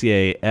 instead of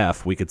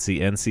NCAA-F, we could see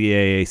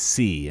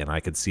NCAA-C, and I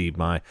could see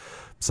my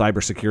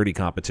cybersecurity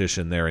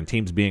competition there and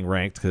teams being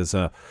ranked, because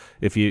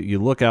if you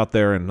look out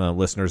there and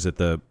listeners at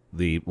the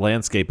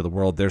landscape of the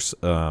world, there's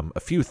a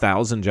few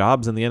thousand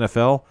jobs in the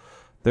NFL.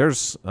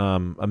 There's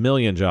a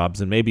million jobs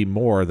and maybe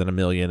more than a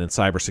million in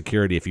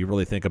cybersecurity if you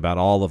really think about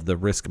all of the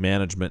risk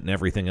management and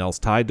everything else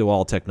tied to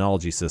all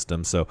technology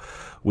systems. So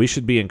we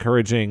should be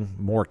encouraging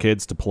more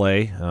kids to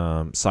play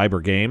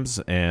cyber games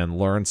and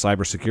learn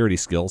cybersecurity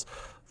skills.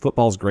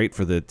 Football's great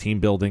for the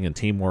team building and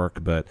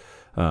teamwork, but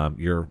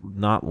you're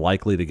not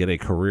likely to get a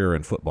career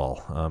in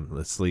football.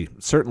 It's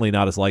certainly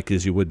not as likely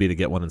as you would be to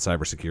get one in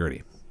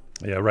cybersecurity.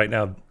 Yeah, right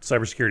now,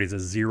 cybersecurity is a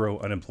zero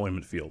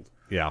unemployment field.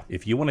 Yeah.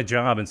 If you want a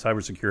job in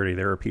cybersecurity,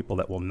 there are people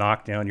that will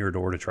knock down your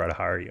door to try to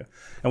hire you.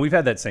 And we've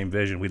had that same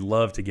vision. We'd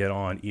love to get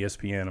on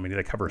ESPN. I mean,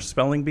 they cover a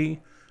spelling bee.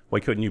 Why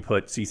couldn't you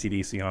put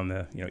CCDC on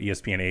the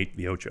ESPN 8,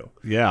 the Ocho?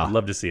 Yeah. I'd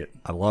love to see it.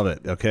 I love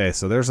it. Okay,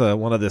 so there's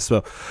one of this.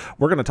 So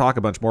we're going to talk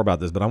a bunch more about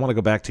this, but I want to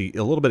go back to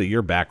a little bit of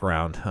your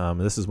background.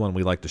 This is one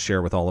we like to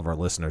share with all of our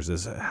listeners,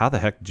 is how the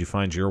heck did you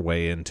find your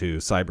way into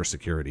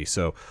cybersecurity?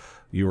 So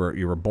you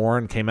were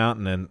born, came out,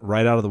 and then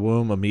right out of the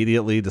womb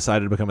immediately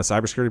decided to become a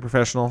cybersecurity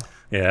professional?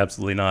 Yeah,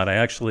 absolutely not. I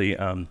actually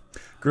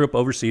grew up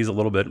overseas a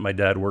little bit. My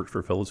dad worked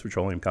for Phillips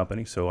Petroleum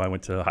Company, so I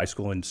went to high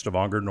school in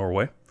Stavanger,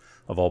 Norway,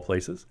 of all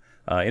places.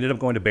 Ended up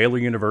going to Baylor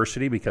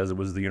University because it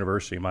was the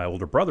university my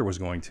older brother was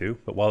going to.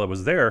 But while I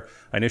was there,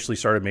 I initially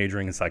started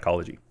majoring in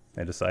psychology.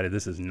 I decided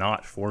this is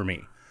not for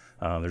me.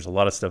 There's a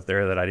lot of stuff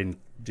there that I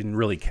didn't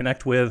really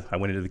connect with. I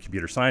went into the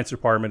computer science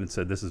department and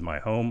said, this is my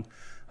home.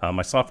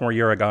 My sophomore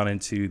year, I got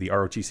into the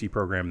ROTC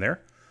program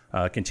there.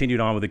 Continued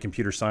on with a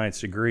computer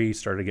science degree,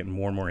 started getting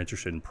more and more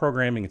interested in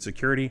programming and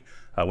security.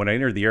 When I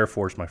entered the Air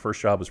Force, my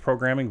first job was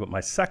programming, but my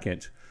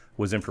second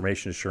was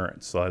information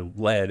assurance. So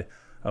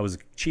I was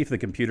chief of the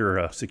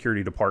computer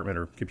security department,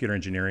 or computer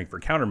engineering, for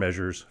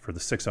countermeasures for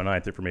the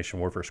 609th Information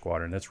Warfare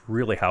Squadron. That's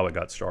really how it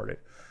got started.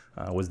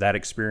 Was that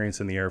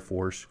experience in the Air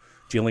Force,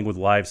 dealing with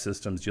live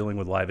systems, dealing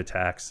with live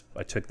attacks.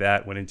 I took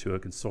that, went into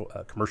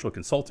a commercial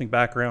consulting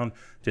background,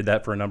 did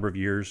that for a number of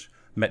years,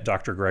 met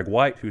Dr. Greg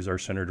White, who's our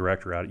center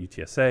director out at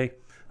UTSA,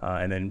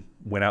 and then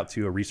went out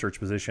to a research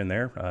position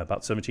there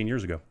about 17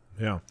 years ago.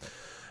 Yeah.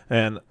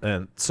 And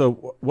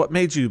so what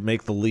made you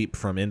make the leap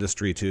from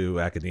industry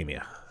to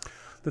academia?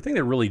 The thing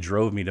that really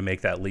drove me to make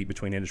that leap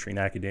between industry and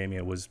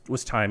academia was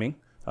timing.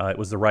 It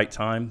was the right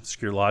time.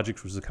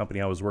 SecureLogix was the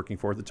company I was working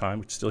for at the time,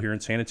 which is still here in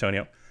San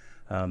Antonio.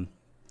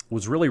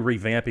 was really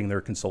revamping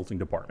their consulting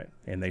department.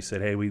 And they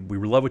said, hey, we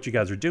love what you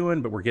guys are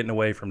doing, but we're getting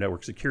away from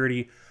network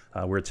security.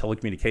 We're a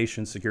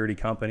telecommunications security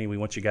company. We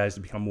want you guys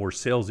to become more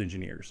sales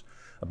engineers.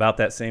 About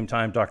that same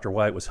time, Dr.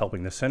 White was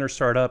helping the center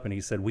start up, and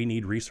he said, we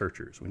need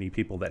researchers. We need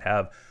people that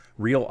have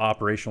real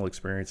operational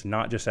experience,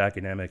 not just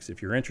academics.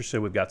 If you're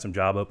interested, we've got some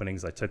job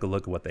openings. I took a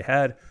look at what they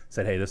had,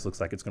 said, hey, this looks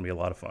like it's going to be a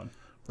lot of fun.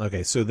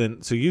 Okay, so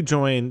you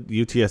joined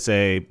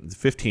UTSA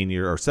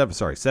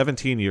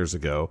 17 years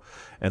ago,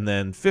 and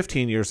then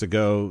 15 years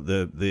ago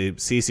the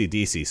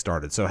CCDC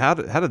started. So how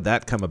did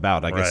that come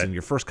about? I guess in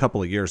your first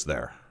couple of years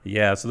there.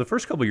 Yeah, so the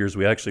first couple of years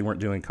we actually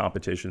weren't doing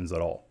competitions at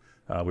all.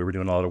 We were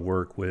doing a lot of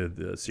work with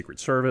the Secret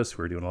Service.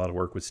 We were doing a lot of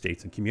work with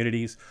states and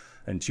communities.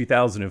 In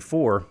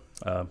 2004,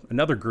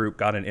 another group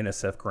got an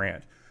NSF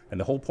grant. And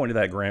the whole point of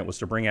that grant was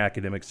to bring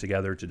academics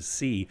together to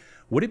see,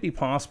 would it be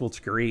possible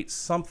to create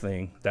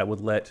something that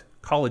would let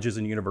colleges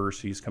and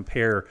universities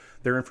compare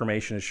their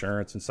information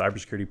assurance and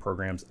cybersecurity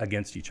programs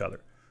against each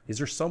other? Is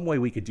there some way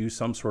we could do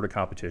some sort of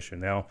competition?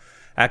 Now,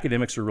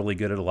 academics are really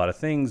good at a lot of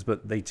things,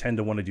 but they tend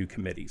to want to do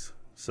committees.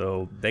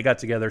 So they got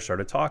together,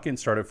 started talking,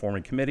 started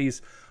forming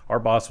committees. Our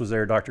boss was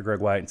there, Dr. Greg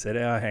White, and said,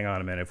 hang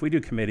on a minute. If we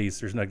do committees,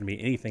 there's not going to be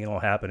anything that will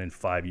happen in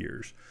 5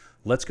 years.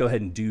 Let's go ahead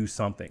and do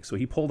something. So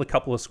he pulled a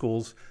couple of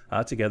schools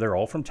together,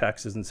 all from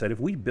Texas, and said, if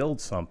we build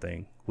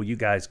something, will you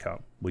guys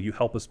come? Will you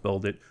help us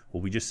build it?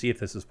 Will we just see if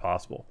this is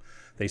possible?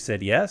 They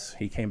said yes.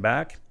 He came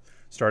back,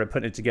 started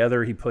putting it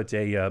together. He put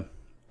a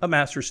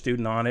master's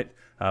student on it.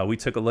 We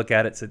took a look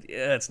at it, said,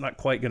 it's not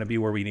quite going to be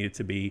where we need it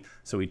to be.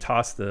 So he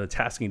tossed the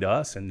tasking to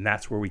us, and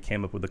that's where we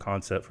came up with the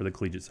concept for the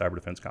Collegiate Cyber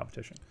Defense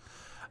Competition.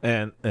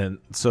 And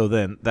so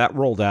then that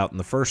rolled out in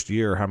the first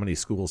year. How many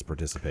schools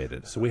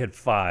participated? So we had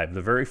 5.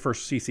 The very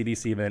first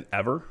CCDC event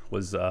ever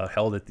was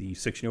held at the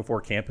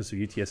 1604 campus of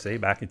UTSA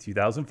back in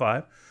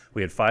 2005.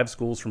 We had 5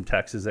 schools from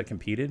Texas that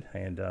competed,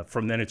 and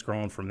from then it's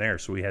grown from there.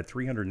 So we had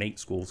 308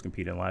 schools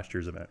compete in last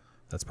year's event.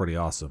 That's pretty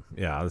awesome.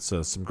 Yeah, it's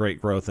some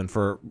great growth. And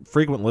for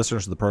frequent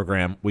listeners of the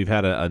program, we've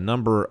had a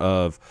number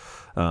of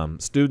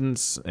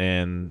students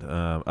and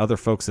other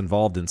folks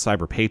involved in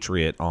Cyber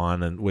Patriot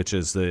which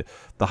is the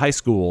high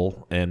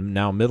school and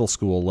now middle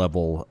school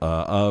level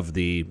of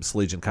the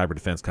Collegiate Cyber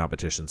Defense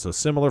Competition. So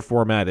similar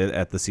format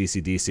at the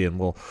CCDC, and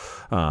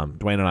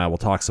Dwayne and I will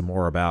talk some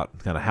more about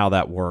kind of how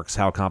that works,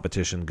 how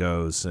competition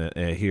goes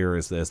here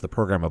as the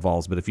program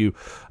evolves. But if you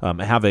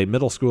have a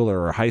middle schooler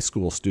or a high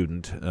school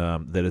student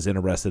that is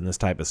interested in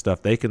this type of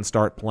stuff, they can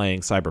start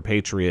playing Cyber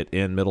Patriot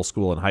in middle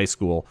school and high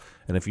school.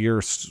 And if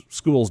your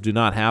schools do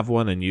not have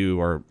one and you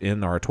are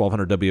in our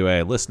 1200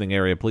 WA listening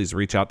area, please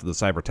reach out to the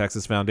Cyber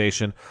Texas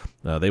Foundation.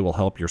 They will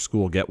help your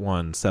school get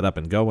one set up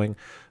and going.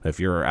 If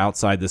you're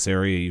outside this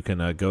area, you can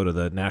go to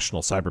the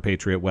National Cyber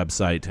Patriot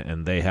website,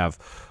 and they have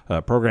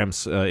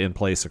programs in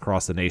place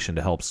across the nation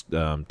to help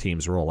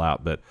teams roll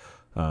out. But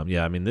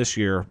this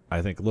year,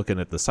 I think looking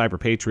at the Cyber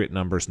Patriot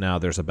numbers now,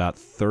 there's about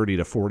 30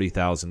 to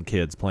 40,000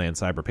 kids playing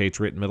Cyber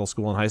Patriot in middle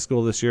school and high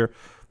school this year.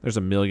 There's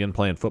 1 million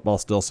playing football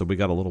still, so we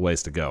got a little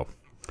ways to go.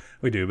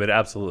 We do, but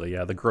absolutely,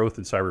 yeah. The growth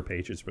in Cyber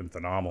Patriot's been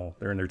phenomenal.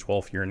 They're in their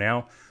 12th year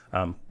now.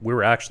 We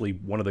were actually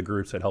one of the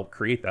groups that helped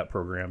create that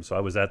program. So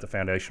I was at the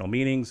foundational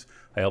meetings.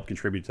 I helped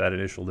contribute to that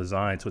initial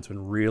design. So it's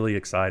been really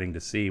exciting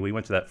to see. We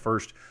went to that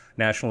first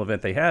national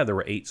event they had. There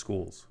were 8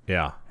 schools.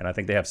 Yeah. And I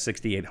think they have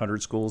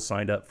 6,800 schools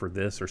signed up for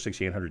this, or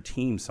 6,800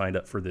 teams signed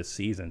up for this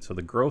season. So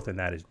the growth in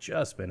that has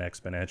just been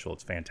exponential.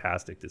 It's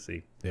fantastic to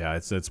see. Yeah,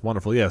 it's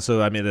wonderful. Yeah,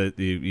 so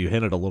you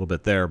hinted a little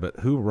bit there, but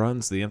who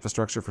runs the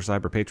infrastructure for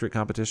Cyber Patriot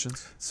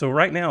competitions? So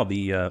right now,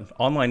 the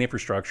online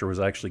infrastructure was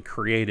actually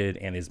created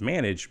and is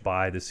managed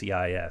by the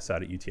CIS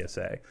out at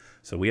UTSA.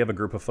 So we have a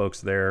group of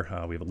folks there.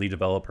 We have a lead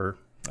developer.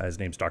 His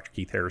name's Dr.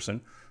 Keith Harrison.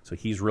 So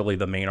he's really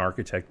the main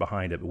architect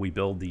behind it. But we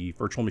build the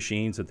virtual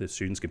machines that the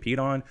students compete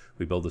on.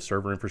 We build the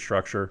server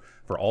infrastructure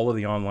for all of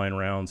the online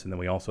rounds, and then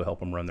we also help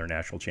them run their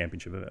national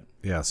championship event.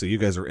 Yeah, so you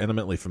guys are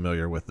intimately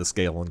familiar with the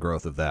scale and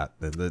growth of that.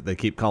 They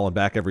keep calling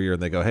back every year,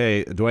 and they go,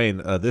 hey,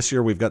 Dwayne, this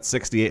year we've got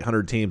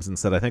 6,800 teams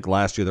instead. I think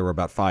last year there were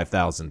about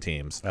 5,000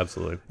 teams.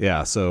 Absolutely.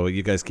 Yeah, so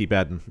you guys will keep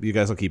adding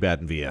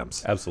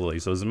VMs. Absolutely.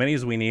 So as many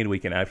as we need, we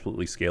can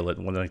absolutely scale it.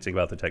 And one nice thing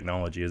about the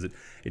technology is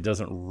it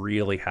doesn't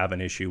really have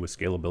an issue with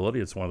scalability.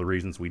 It's one of the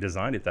reasons we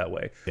designed it that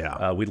way.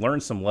 Yeah. We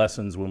learned some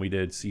lessons when we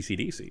did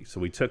CCDC. So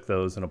we took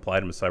those and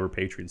applied them to Cyber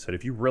Patriot and said,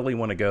 if you really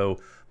want to go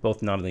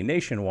both not only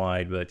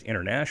nationwide but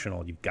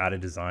international, you've got to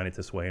design it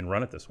this way and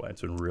run it this way.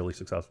 It's been really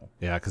successful.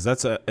 Yeah, because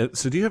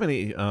so do you have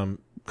any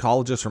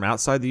colleges from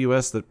outside the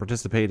U.S. that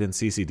participate in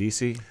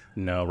CCDC?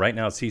 No, right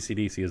now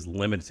CCDC is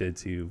limited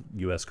to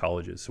U.S.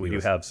 colleges. So we do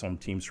have some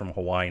teams from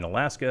Hawaii and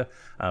Alaska,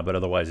 but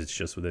otherwise it's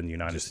just within the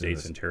United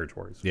States and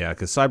territories. Yeah,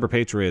 because Cyber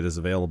Patriot is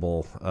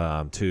available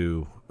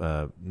to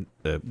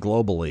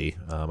globally.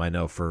 I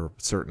know for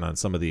certain on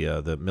some of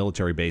the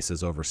military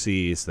bases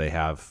overseas, they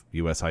have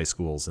U.S. high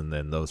schools, and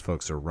then those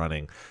folks are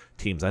running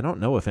teams. I don't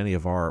know if any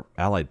of our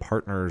allied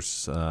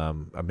partners,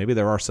 maybe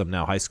there are some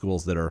now high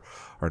schools that are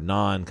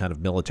non kind of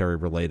military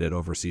related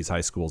overseas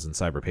high schools in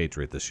Cyber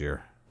Patriot this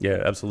year.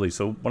 Yeah, absolutely.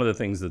 So one of the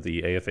things that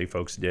the AFA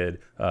folks did,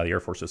 the Air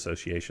Force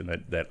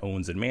Association that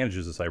owns and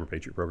manages the Cyber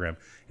Patriot program,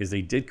 is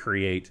they did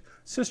create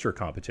sister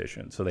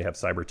competitions. So they have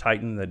Cyber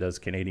Titan that does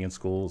Canadian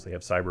schools. They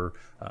have Cyber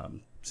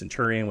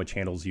Centurion, which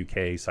handles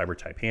UK, Cyber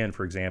Taipan,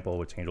 for example,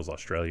 which handles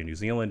Australia, New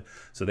Zealand.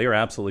 So they are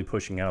absolutely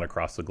pushing out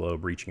across the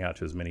globe, reaching out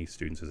to as many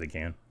students as they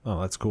can.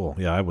 Oh, that's cool.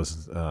 Yeah, I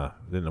was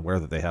didn't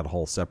aware that they had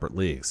whole separate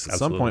leagues. At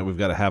Absolutely. some point, we've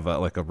got to have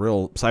a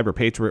real Cyber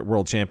Patriot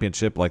World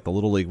Championship, like the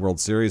Little League World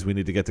Series. We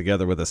need to get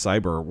together with a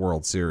Cyber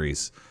World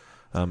Series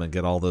and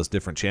get all those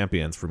different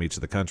champions from each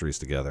of the countries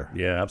together.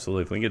 Yeah,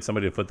 absolutely. If we can get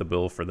somebody to foot the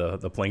bill for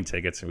the plane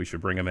tickets, we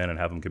should bring them in and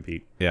have them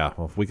compete. Yeah,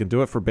 well, if we can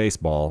do it for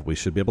baseball, we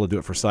should be able to do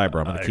it for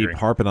cyber. I'm going to keep agree.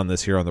 harping on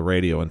this here on the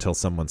radio until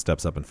someone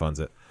steps up and funds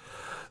it.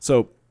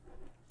 So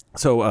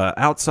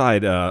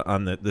outside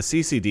on the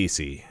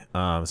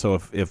CCDC,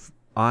 so if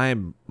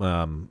I'm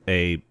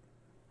a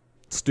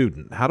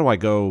student, how do I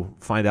go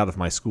find out if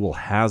my school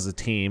has a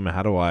team?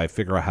 How do I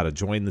figure out how to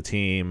join the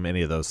team?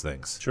 Any of those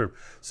things? Sure.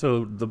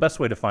 So the best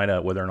way to find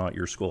out whether or not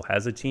your school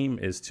has a team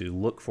is to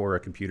look for a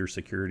computer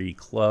security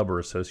club or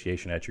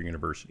association at your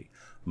university.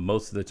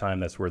 Most of the time,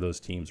 that's where those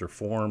teams are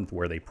formed,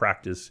 where they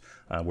practice,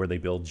 where they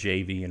build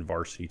JV and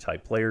varsity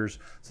type players.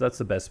 So that's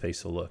the best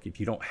place to look. If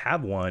you don't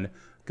have one,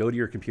 go to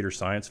your computer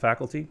science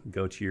faculty,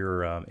 go to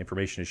your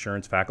information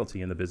assurance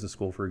faculty in the business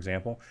school, for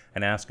example,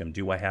 and ask them,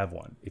 do I have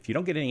one? If you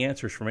don't get any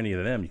answers from any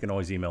of them, you can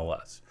always email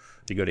us.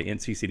 You go to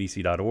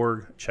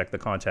nccdc.org, check the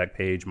contact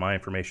page. My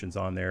information's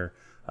on there.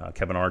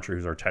 Kevin Archer,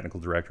 who's our technical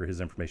director, his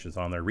information's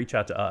on there. Reach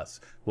out to us.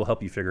 We'll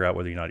help you figure out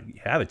whether or not you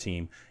have a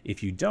team.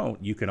 If you don't,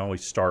 you can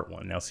always start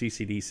one. Now,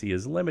 CCDC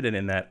is limited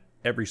in that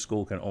every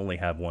school can only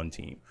have one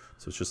team.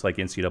 So it's just like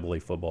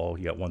NCAA football.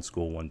 You got one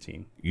school, one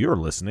team. You're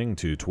listening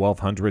to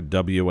 1200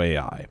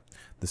 WAI.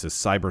 This is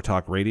Cyber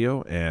Talk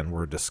Radio, and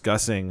we're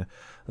discussing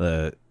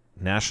the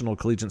National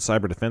Collegiate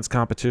Cyber Defense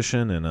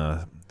Competition and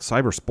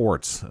cyber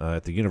sports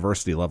at the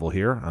university level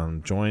here.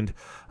 I'm joined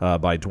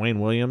by Dwayne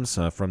Williams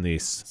from the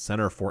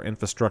Center for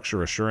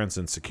Infrastructure Assurance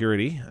and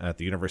Security at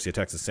the University of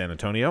Texas San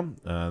Antonio.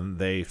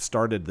 They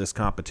started this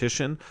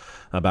competition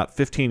about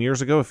 15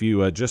 years ago. If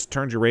you just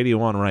turned your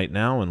radio on right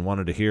now and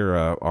wanted to hear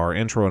our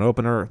intro and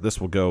opener, this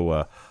will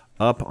go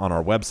up on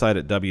our website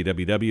at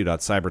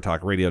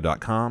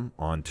www.cybertalkradio.com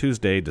on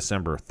Tuesday,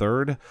 December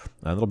 3rd.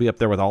 It'll be up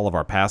there with all of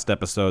our past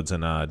episodes,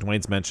 and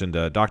Dwayne's mentioned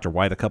Dr.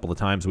 White a couple of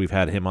times. We've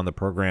had him on the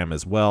program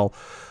as well.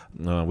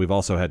 We've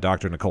also had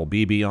Dr. Nicole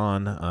Beebe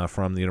on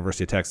from the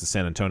University of Texas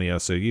San Antonio,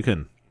 so you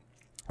can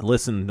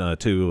listen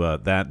to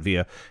that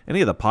via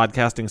any of the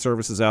podcasting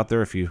services out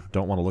there. If you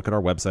don't want to look at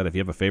our website, if you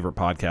have a favorite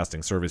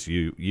podcasting service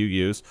you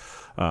use,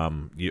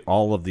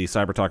 all of the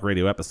Cyber Talk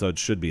Radio episodes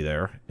should be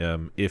there.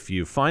 If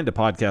you find a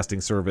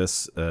podcasting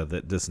service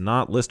that does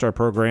not list our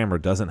program or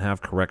doesn't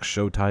have correct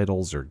show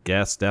titles or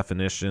guest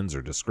definitions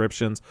or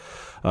descriptions,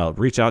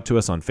 reach out to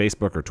us on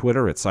Facebook or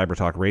Twitter at Cyber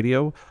Talk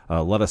Radio.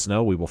 Let us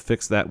know. We will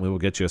fix that, and we will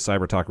get you a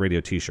Cyber Talk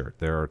Radio t-shirt.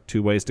 There are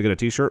two ways to get a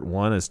t-shirt.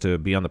 One is to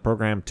be on the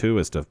program. Two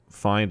is to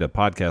find a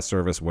podcast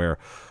service where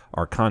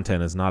our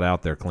content is not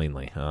out there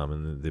cleanly.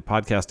 And the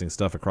podcasting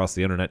stuff across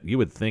the internet, you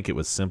would think it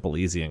was simple,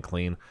 easy, and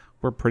clean.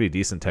 We're pretty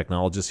decent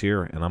technologists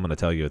here, and I'm going to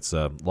tell you it's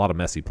a lot of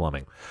messy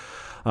plumbing.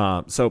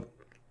 So,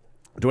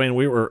 Dwayne,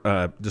 we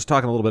were just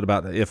talking a little bit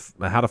about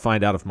how to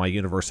find out if my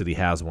university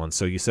has one.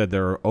 So you said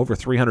there are over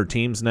 300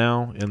 teams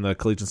now in the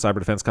Collegiate Cyber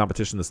Defense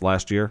Competition this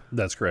last year?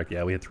 That's correct.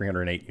 Yeah, we had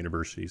 308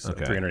 universities, so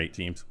 308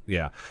 teams.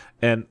 Yeah.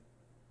 And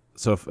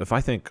so if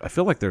I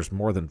feel like there's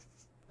more than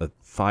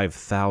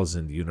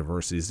 5,000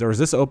 universities. Or is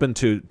this open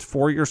to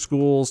 4-year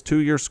schools,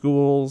 2-year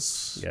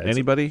schools? Yeah,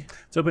 anybody?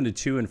 It's open to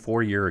 2- and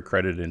 4-year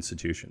accredited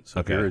institutions.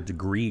 So Okay. if you're a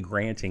degree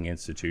granting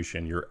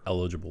institution, you're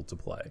eligible to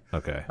play.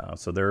 Okay.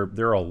 So there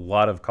are a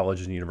lot of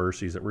colleges and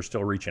universities that we're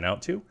still reaching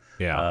out to.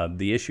 Yeah.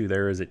 The issue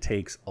there is it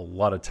takes a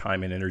lot of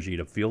time and energy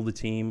to field a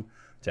team,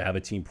 to have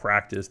a team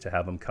practice, to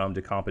have them come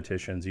to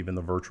competitions, even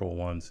the virtual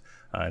ones.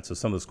 And so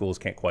some of the schools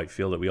can't quite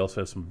field it. We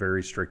also have some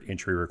very strict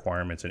entry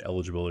requirements and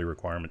eligibility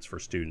requirements for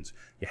students.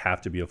 You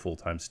have to be a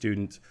full-time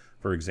student.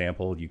 For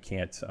example, you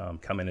can't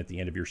come in at the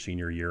end of your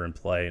senior year and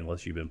play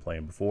unless you've been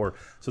playing before.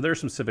 So there are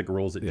some civic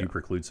rules that do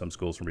preclude some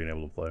schools from being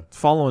able to play.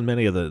 Following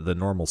many of the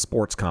normal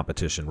sports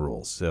competition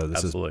rules. So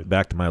this Absolutely. is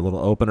back to my little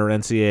opener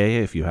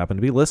NCAA. If you happen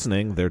to be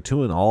listening, they're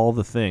doing all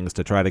the things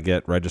to try to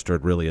get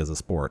registered really as a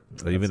sport.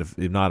 Even if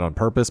not on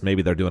purpose,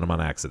 maybe they're doing them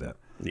on accident.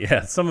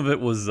 Yeah, some of it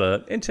was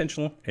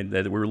intentional, and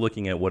that we were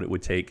looking at what it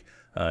would take.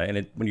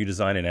 When you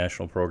design a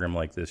national program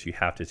like this, you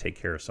have to take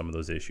care of some of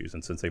those issues.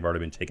 And since they've already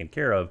been taken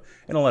care of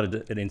in a lot of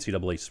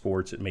NCAA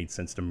sports, it made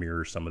sense to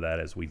mirror some of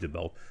that as we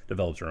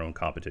developed our own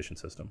competition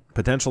system.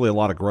 Potentially a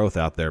lot of growth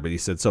out there, but you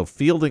said, so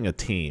fielding a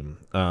team.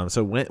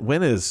 So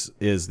when is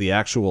the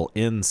actual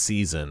in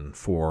season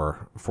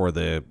for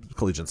the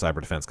Collegiate Cyber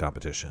Defense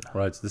Competition?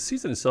 Right. So the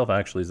season itself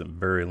actually isn't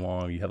very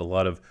long. You have a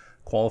lot of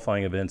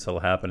qualifying events that will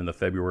happen in the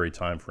February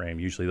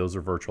timeframe. Usually those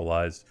are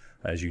virtualized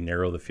as you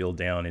narrow the field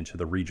down into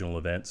the regional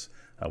events.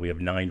 We have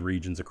 9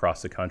 regions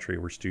across the country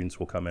where students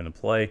will come in and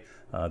play.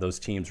 Those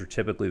teams are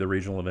typically, the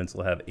regional events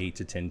will have 8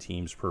 to 10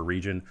 teams per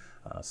region.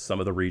 Some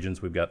of the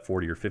regions we've got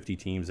 40 or 50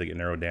 teams that get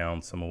narrowed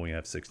down. Some of them we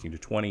have 16 to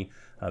 20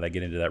 that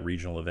get into that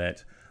regional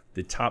event.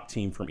 The top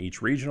team from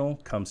each regional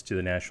comes to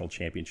the national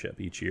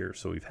championship each year.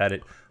 So we've had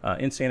it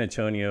in San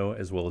Antonio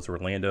as well as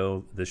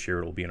Orlando. This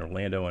year it'll be in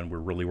Orlando, and we're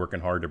really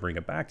working hard to bring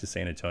it back to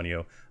San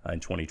Antonio in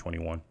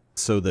 2021.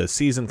 So the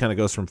season kind of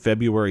goes from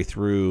February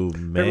through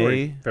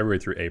May? February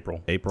through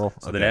April. April?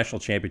 So the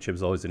national championship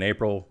is always in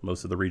April.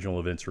 Most of the regional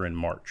events are in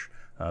March.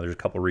 There's a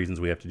couple of reasons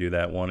we have to do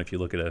that. One, if you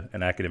look at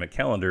an academic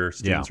calendar,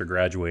 students are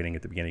graduating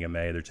at the beginning of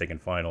May. They're taking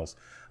finals.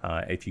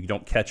 If you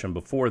don't catch them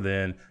before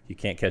then, you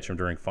can't catch them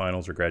during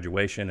finals or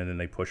graduation, and then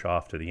they push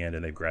off to the end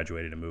and they've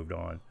graduated and moved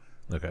on.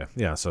 Okay.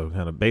 Yeah, so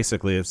kind of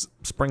basically it's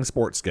spring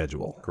sports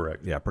schedule.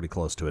 Correct. Yeah, pretty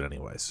close to it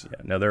anyways.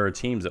 Yeah. Now, there are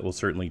teams that will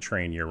certainly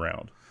train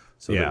year-round.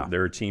 So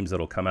there are teams that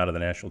will come out of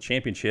the national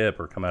championship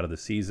or come out of the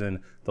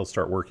season. They'll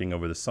start working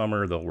over the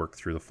summer. They'll work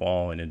through the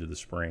fall and into the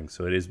spring.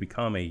 So it has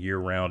become a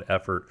year-round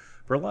effort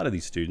for a lot of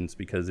these students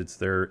because it's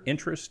their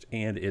interest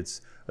and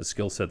it's a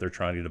skill set they're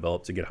trying to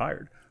develop to get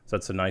hired. So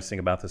that's the nice thing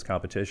about this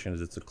competition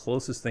is it's the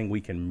closest thing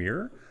we can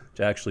mirror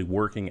to actually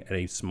working at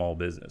a small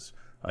business.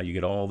 You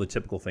get all the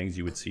typical things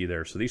you would see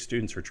there. So these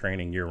students are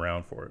training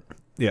year-round for it.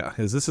 Yeah,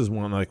 because this is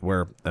one like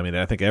where, I mean,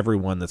 I think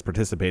everyone that's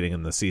participating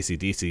in the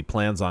CCDC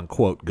plans on,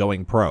 quote,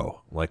 going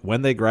pro. Like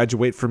when they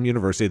graduate from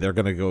university, they're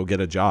going to go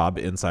get a job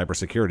in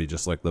cybersecurity,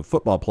 just like the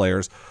football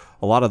players.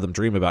 A lot of them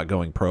dream about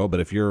going pro, but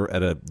if you're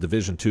at a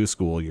Division II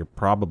school, you're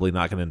probably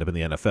not going to end up in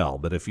the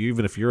NFL. But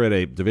even if you're at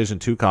a Division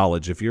II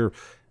college, if you're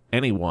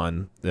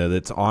anyone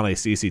that's on a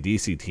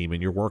CCDC team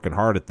and you're working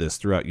hard at this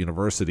throughout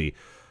university,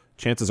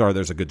 chances are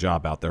there's a good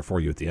job out there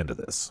for you at the end of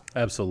this.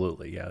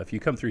 Absolutely, yeah. If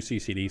you come through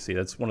CCDC,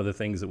 that's one of the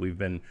things that we've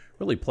been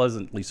really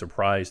pleasantly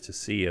surprised to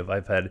see.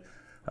 I've had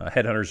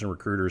headhunters and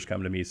recruiters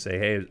come to me and say,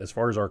 hey, as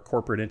far as our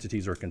corporate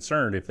entities are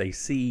concerned, if they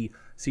see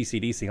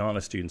CCDC on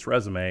a student's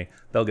resume,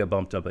 they'll get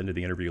bumped up into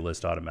the interview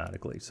list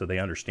automatically. So they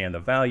understand the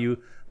value,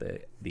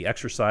 the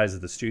exercise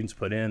that the students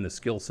put in, the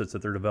skill sets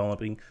that they're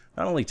developing,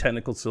 not only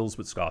technical skills,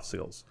 but soft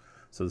skills.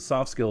 So the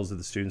soft skills that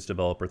the students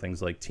develop are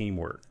things like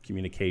teamwork,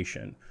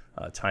 communication,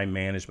 time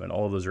management.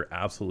 All of those are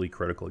absolutely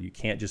critical. You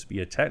can't just be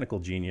a technical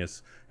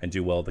genius and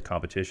do well at the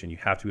competition. You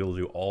have to be able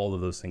to do all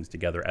of those things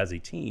together as a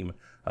team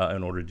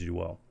in order to do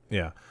well.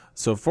 Yeah.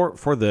 So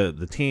for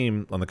the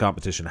team on the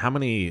competition, how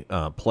many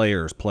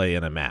players play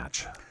in a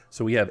match?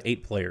 So we have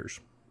 8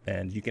 players.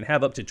 And you can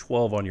have up to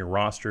 12 on your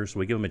roster, so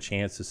we give them a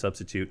chance to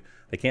substitute.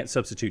 They can't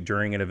substitute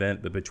during an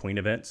event, but between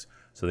events.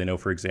 So they know,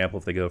 for example,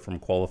 if they go from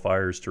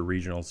qualifiers to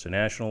regionals to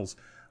nationals,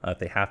 if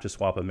they have to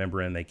swap a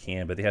member in, they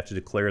can, but they have to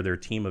declare their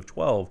team of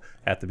 12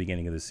 at the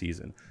beginning of the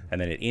season.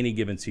 And then at any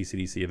given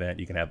CCDC event,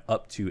 you can have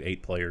up to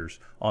 8 players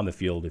on the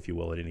field, if you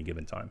will, at any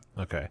given time.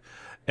 Okay.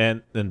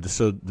 And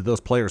so do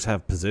those players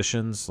have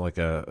positions like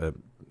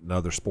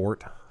another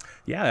sport?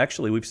 Yeah,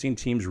 actually, we've seen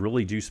teams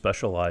really do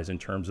specialize in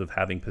terms of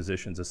having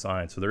positions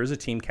assigned. So there is a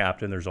team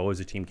captain. There's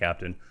always a team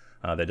captain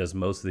that does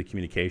most of the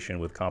communication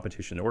with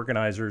competition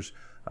organizers,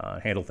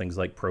 handle things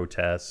like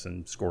protests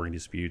and scoring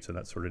disputes and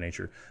that sort of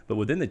nature. But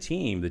within the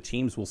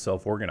teams will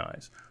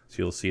self-organize. So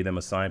you'll see them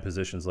assign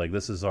positions like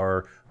this is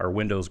our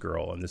Windows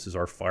girl, and this is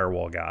our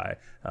firewall guy,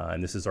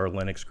 and this is our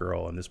Linux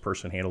girl, and this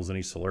person handles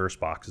any Solaris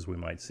boxes we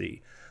might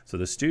see. So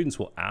the students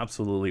will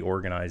absolutely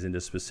organize into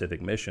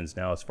specific missions.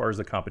 Now, as far as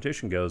the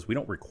competition goes, we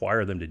don't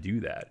require them to do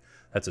that.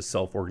 That's a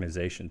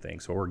self-organization thing.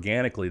 So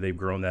organically, they've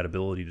grown that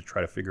ability to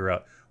try to figure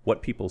out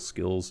what people's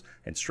skills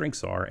and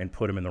strengths are and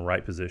put them in the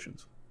right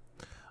positions.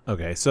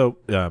 Okay, so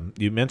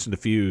you mentioned a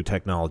few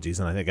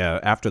technologies, and I think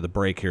after the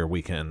break here,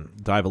 we can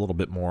dive a little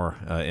bit more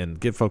and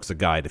give folks a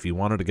guide. If you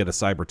wanted to get a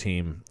cyber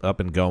team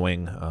up and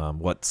going,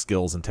 what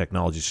skills and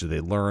technologies should they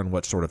learn?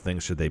 What sort of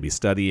things should they be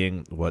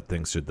studying? What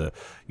things should the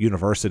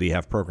university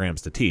have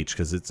programs to teach?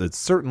 Because it's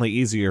certainly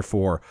easier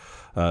for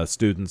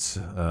students,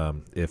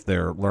 if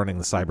they're learning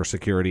the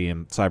cybersecurity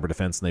and cyber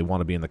defense and they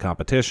want to be in the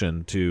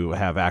competition, to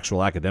have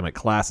actual academic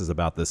classes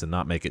about this and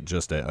not make it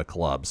just a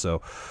club.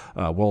 So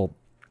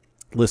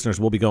listeners,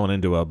 we'll be going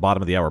into a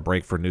bottom of the hour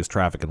break for news,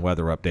 traffic, and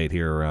weather update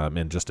here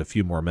in just a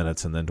few more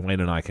minutes, and then Dwayne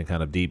and I can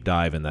kind of deep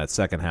dive in that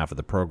second half of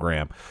the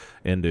program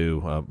into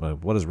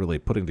what is really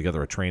putting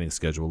together a training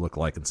schedule look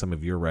like and some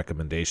of your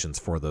recommendations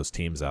for those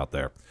teams out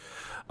there.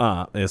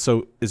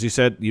 So, as you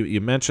said,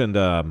 you mentioned,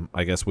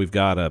 I guess we've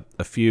got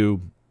a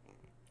few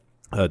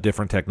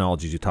different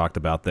technologies you talked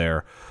about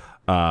there.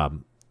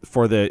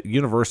 For the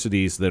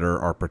universities that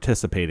are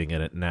participating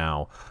in it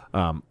now,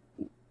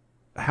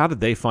 how did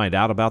they find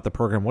out about the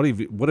program? What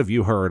have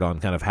you heard on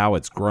kind of how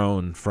it's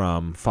grown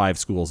from 5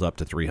 schools up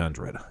to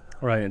 300?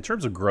 Right. In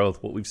terms of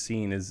growth, what we've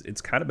seen is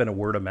it's kind of been a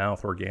word of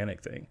mouth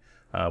organic thing.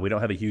 We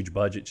don't have a huge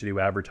budget to do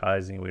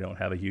advertising. We don't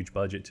have a huge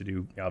budget to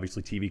do,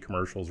 obviously, TV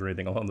commercials or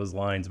anything along those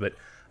lines. But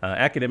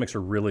academics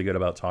are really good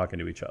about talking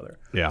to each other.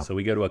 Yeah. So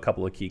we go to a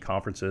couple of key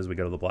conferences. We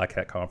go to the Black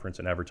Hat Conference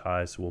and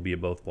advertise. So we'll be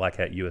at both Black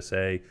Hat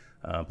USA,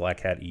 Black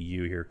Hat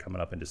EU here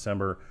coming up in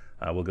December.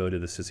 We'll go to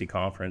the CISI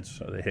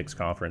conference, or the Hicks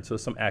conference. So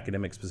some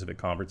academic-specific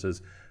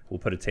conferences. We'll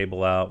put a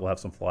table out. We'll have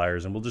some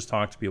flyers, and we'll just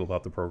talk to people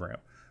about the program.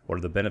 What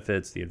are the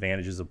benefits, the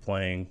advantages of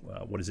playing?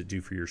 What does it do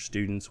for your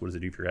students? What does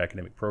it do for your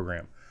academic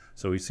program?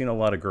 So we've seen a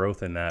lot of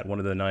growth in that. One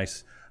of the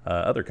nice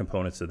other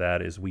components of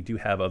that is we do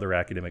have other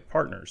academic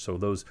partners. So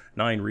those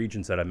 9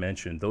 regions that I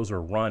mentioned, those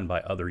are run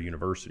by other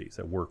universities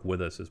that work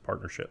with us as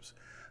partnerships.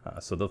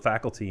 So the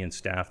faculty and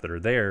staff that are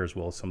there, as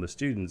well as some of the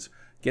students,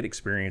 get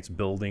experience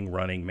building,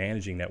 running,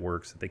 managing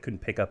networks that they couldn't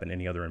pick up in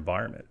any other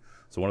environment.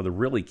 So one of the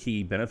really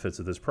key benefits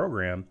of this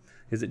program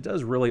is it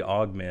does really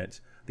augment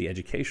the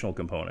educational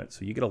component.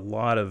 So you get a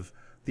lot of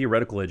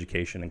theoretical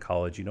education in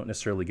college. You don't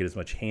necessarily get as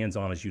much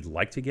hands-on as you'd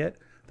like to get.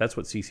 That's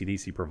what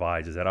CCDC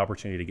provides, is that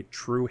opportunity to get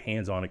true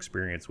hands-on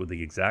experience with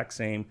the exact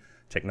same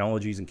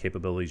technologies and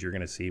capabilities you're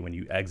going to see when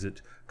you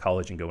exit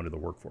college and go into the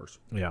workforce.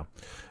 Yeah.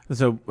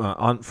 So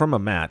from a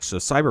match, so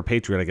Cyber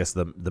Patriot, I guess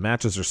the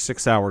matches are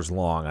 6 hours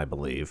long, I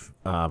believe.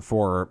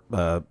 For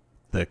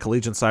the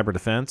Collegiate Cyber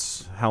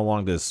Defense, how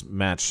long does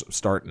match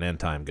start and end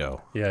time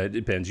go? Yeah, it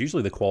depends.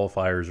 Usually the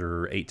qualifiers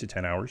are 8 to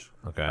 10 hours.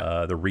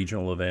 Okay. The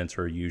regional events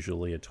are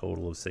usually a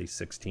total of, say,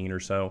 16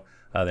 or so.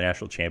 The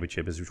national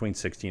championship is between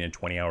 16 and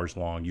 20 hours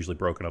long, usually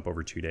broken up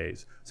over 2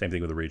 days. Same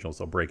thing with the regionals.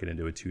 They'll break it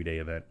into a 2-day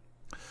event.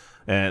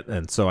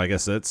 And so I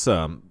guess it's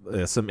some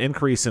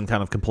increase in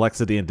kind of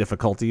complexity and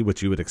difficulty,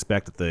 which you would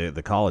expect at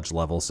the college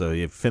level. So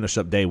you finish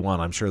up day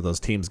one, I'm sure those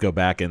teams go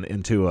back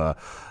into a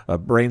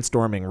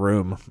brainstorming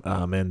room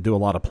and do a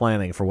lot of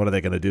planning for what are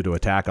they going to do to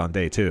attack on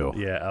day 2.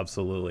 Yeah,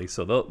 absolutely.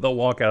 So they'll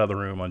walk out of the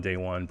room on day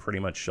 1 pretty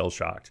much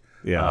shell-shocked.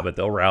 Yeah. But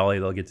they'll rally,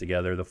 they'll get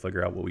together, they'll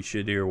figure out what we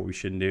should do or what we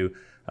shouldn't do.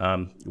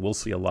 We'll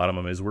see a lot of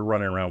them as we're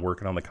running around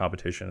working on the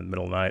competition in the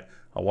middle of the night.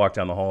 I'll walk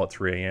down the hall at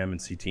 3 a.m. and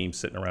see teams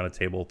sitting around a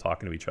table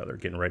talking to each other,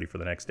 getting ready for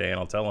the next day. And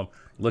I'll tell them,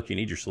 look, you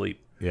need your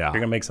sleep. Yeah. You're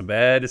going to make some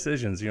bad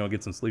decisions.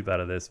 Get some sleep out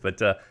of this.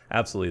 But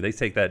absolutely, they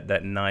take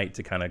that night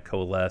to kind of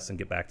coalesce and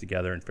get back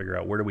together and figure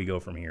out where do we go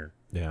from here.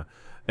 Yeah.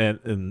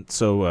 And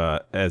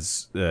so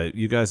as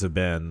you guys have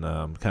been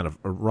kind of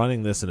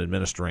running this and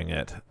administering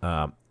it,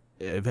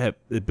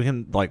 it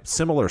been like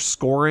similar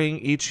scoring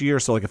each year?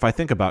 So like if I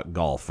think about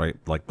golf, right,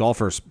 like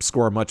golfers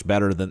score much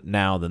better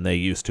than they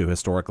used to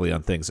historically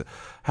on things.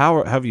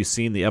 How have you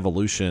seen the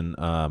evolution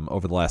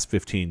over the last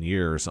 15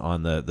 years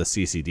on the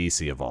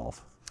CCDC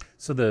evolve?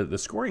 So the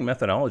scoring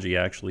methodology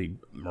actually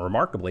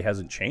remarkably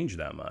hasn't changed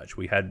that much.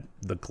 We had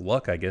the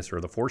luck, I guess,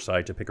 or the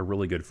foresight to pick a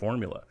really good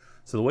formula.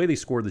 So the way they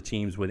score the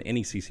teams with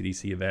any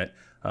CCDC event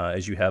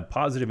is you have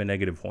positive and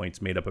negative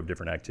points made up of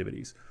different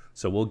activities.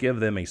 So we'll give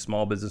them a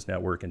small business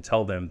network and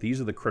tell them these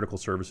are the critical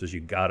services you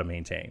got to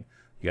maintain.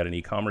 You got an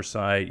e-commerce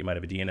site, you might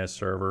have a DNS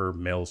server,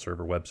 mail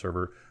server, web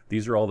server.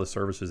 These are all the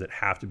services that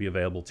have to be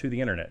available to the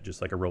internet,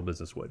 just like a real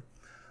business would.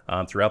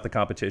 Throughout the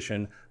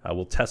competition,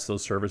 we'll test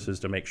those services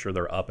to make sure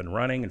they're up and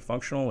running and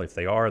functional. If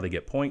they are, they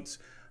get points.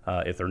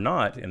 If they're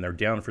not and they're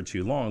down for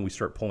too long, we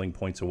start pulling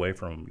points away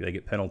from them. They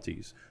get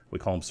penalties. We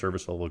call them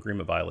service level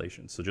agreement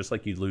violations. So just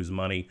like you'd lose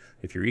money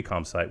if your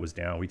e-com site was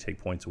down, we take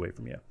points away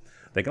from you.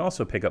 They can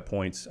also pick up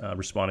points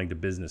responding to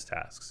business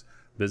tasks.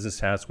 Business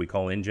tasks we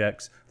call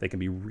injects. They can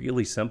be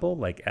really simple,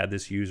 like add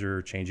this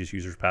user, change this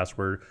user's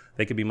password.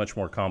 They can be much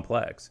more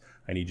complex.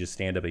 I need to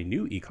stand up a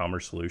new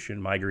e-commerce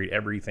solution, migrate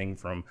everything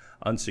from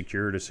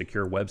unsecure to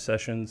secure web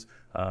sessions,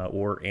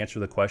 or answer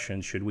the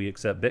question, should we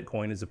accept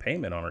Bitcoin as a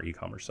payment on our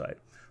e-commerce site?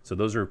 So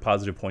those are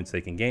positive points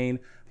they can gain.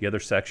 The other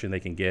section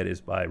they can get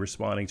is by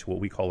responding to what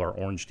we call our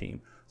orange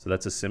team. So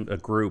that's a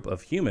group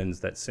of humans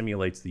that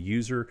simulates the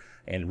user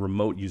and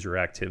remote user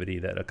activity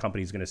that a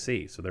company's going to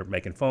see. So they're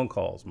making phone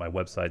calls, my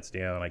website's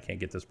down, I can't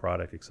get this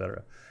product, et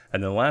cetera.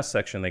 And then the last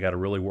section they got to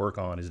really work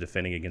on is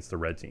defending against the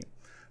red team.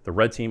 The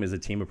red team is a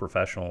team of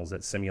professionals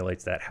that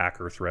simulates that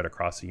hacker threat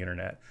across the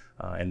internet.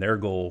 And their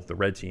goal, the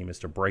red team, is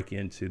to break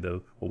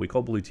into what we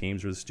call blue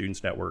teams or the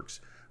students'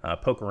 networks,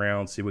 poke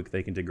around, see what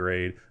they can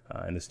degrade,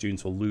 and the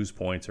students will lose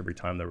points every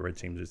time the red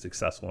team is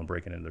successful in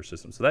breaking into their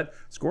system. So that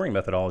scoring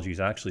methodology has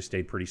actually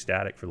stayed pretty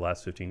static for the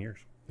last 15 years.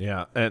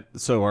 Yeah, and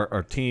so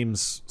are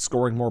teams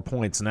scoring more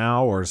points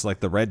now, or is like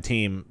the red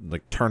team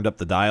like turned up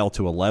the dial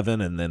to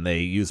 11 and then they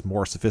use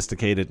more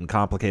sophisticated and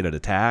complicated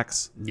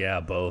attacks? Yeah,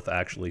 both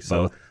actually.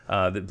 So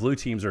the blue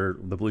teams or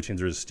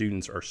the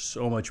students are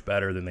so much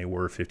better than they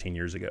were 15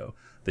 years ago.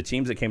 The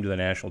teams that came to the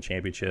national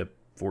championship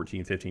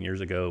 14, 15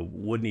 years ago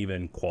wouldn't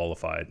even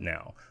qualify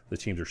now. The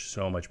teams are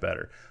so much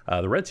better.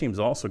 The red team's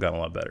also gotten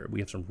a lot better. We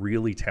have some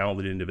really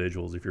talented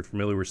individuals. If you're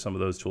familiar with some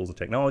of those tools and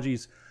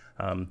technologies,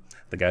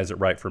 the guys that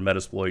write for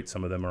Metasploit,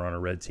 some of them are on a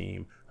red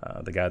team.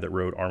 The guy that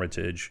wrote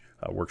Armitage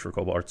works for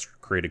Cobalt,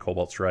 created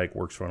Cobalt Strike,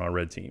 works for on our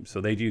red team.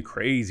 So they do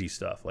crazy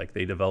stuff. Like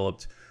they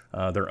developed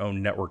their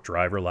own network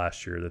driver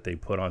last year that they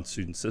put on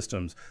student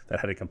systems that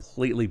had a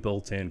completely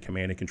built-in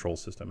command and control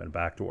system and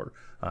backdoor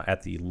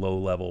at the low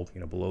level,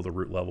 below the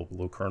root level,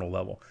 below kernel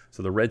level.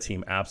 So the red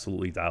team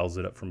absolutely dials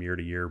it up from year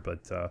to year,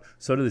 but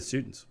so do the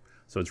students.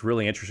 So it's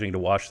really interesting to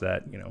watch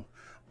that,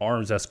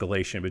 arms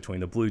escalation between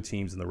the blue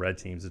teams and the red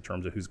teams in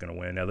terms of who's going to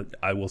win. Now,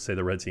 I will say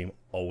the red team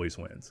always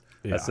wins.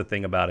 Yeah. That's the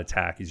thing about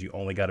attack, is you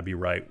only got to be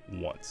right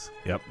once.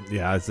 Yep.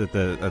 Yeah. I think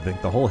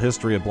the whole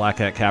history of Black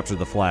Hat captured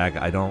the flag.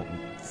 I don't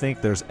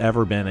think there's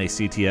ever been a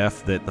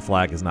CTF that the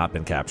flag has not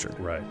been captured.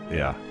 Right.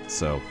 Yeah.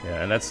 So.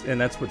 Yeah, and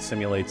that's what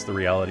simulates the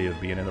reality of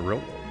being in the real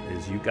world.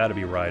 Is you got to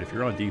be right. If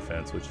you're on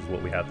defense, which is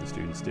what we have the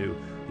students do,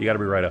 you got to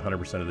be right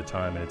 100% of the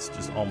time, and it's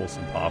just almost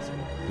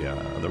impossible. Yeah.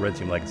 The red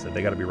team, like I said,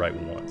 they got to be right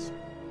once.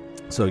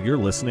 So you're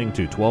listening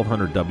to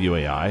 1200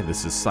 WAI.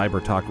 This is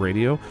Cyber Talk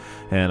Radio,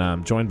 and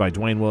I'm joined by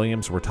Dwayne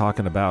Williams. We're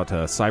talking about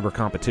cyber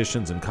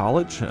competitions in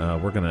college.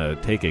 We're going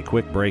to take a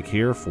quick break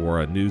here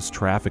for a news,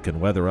 traffic, and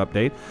weather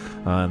update,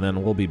 and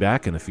then we'll be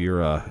back. And if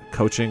you're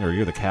coaching or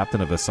you're the captain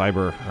of a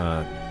cyber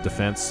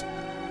defense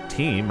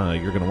team,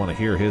 you're going to want to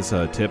hear his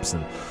tips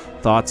and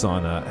thoughts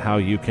on how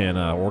you can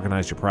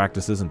organize your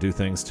practices and do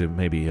things to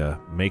maybe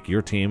make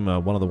your team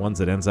one of the ones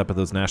that ends up at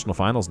those national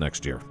finals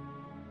next year.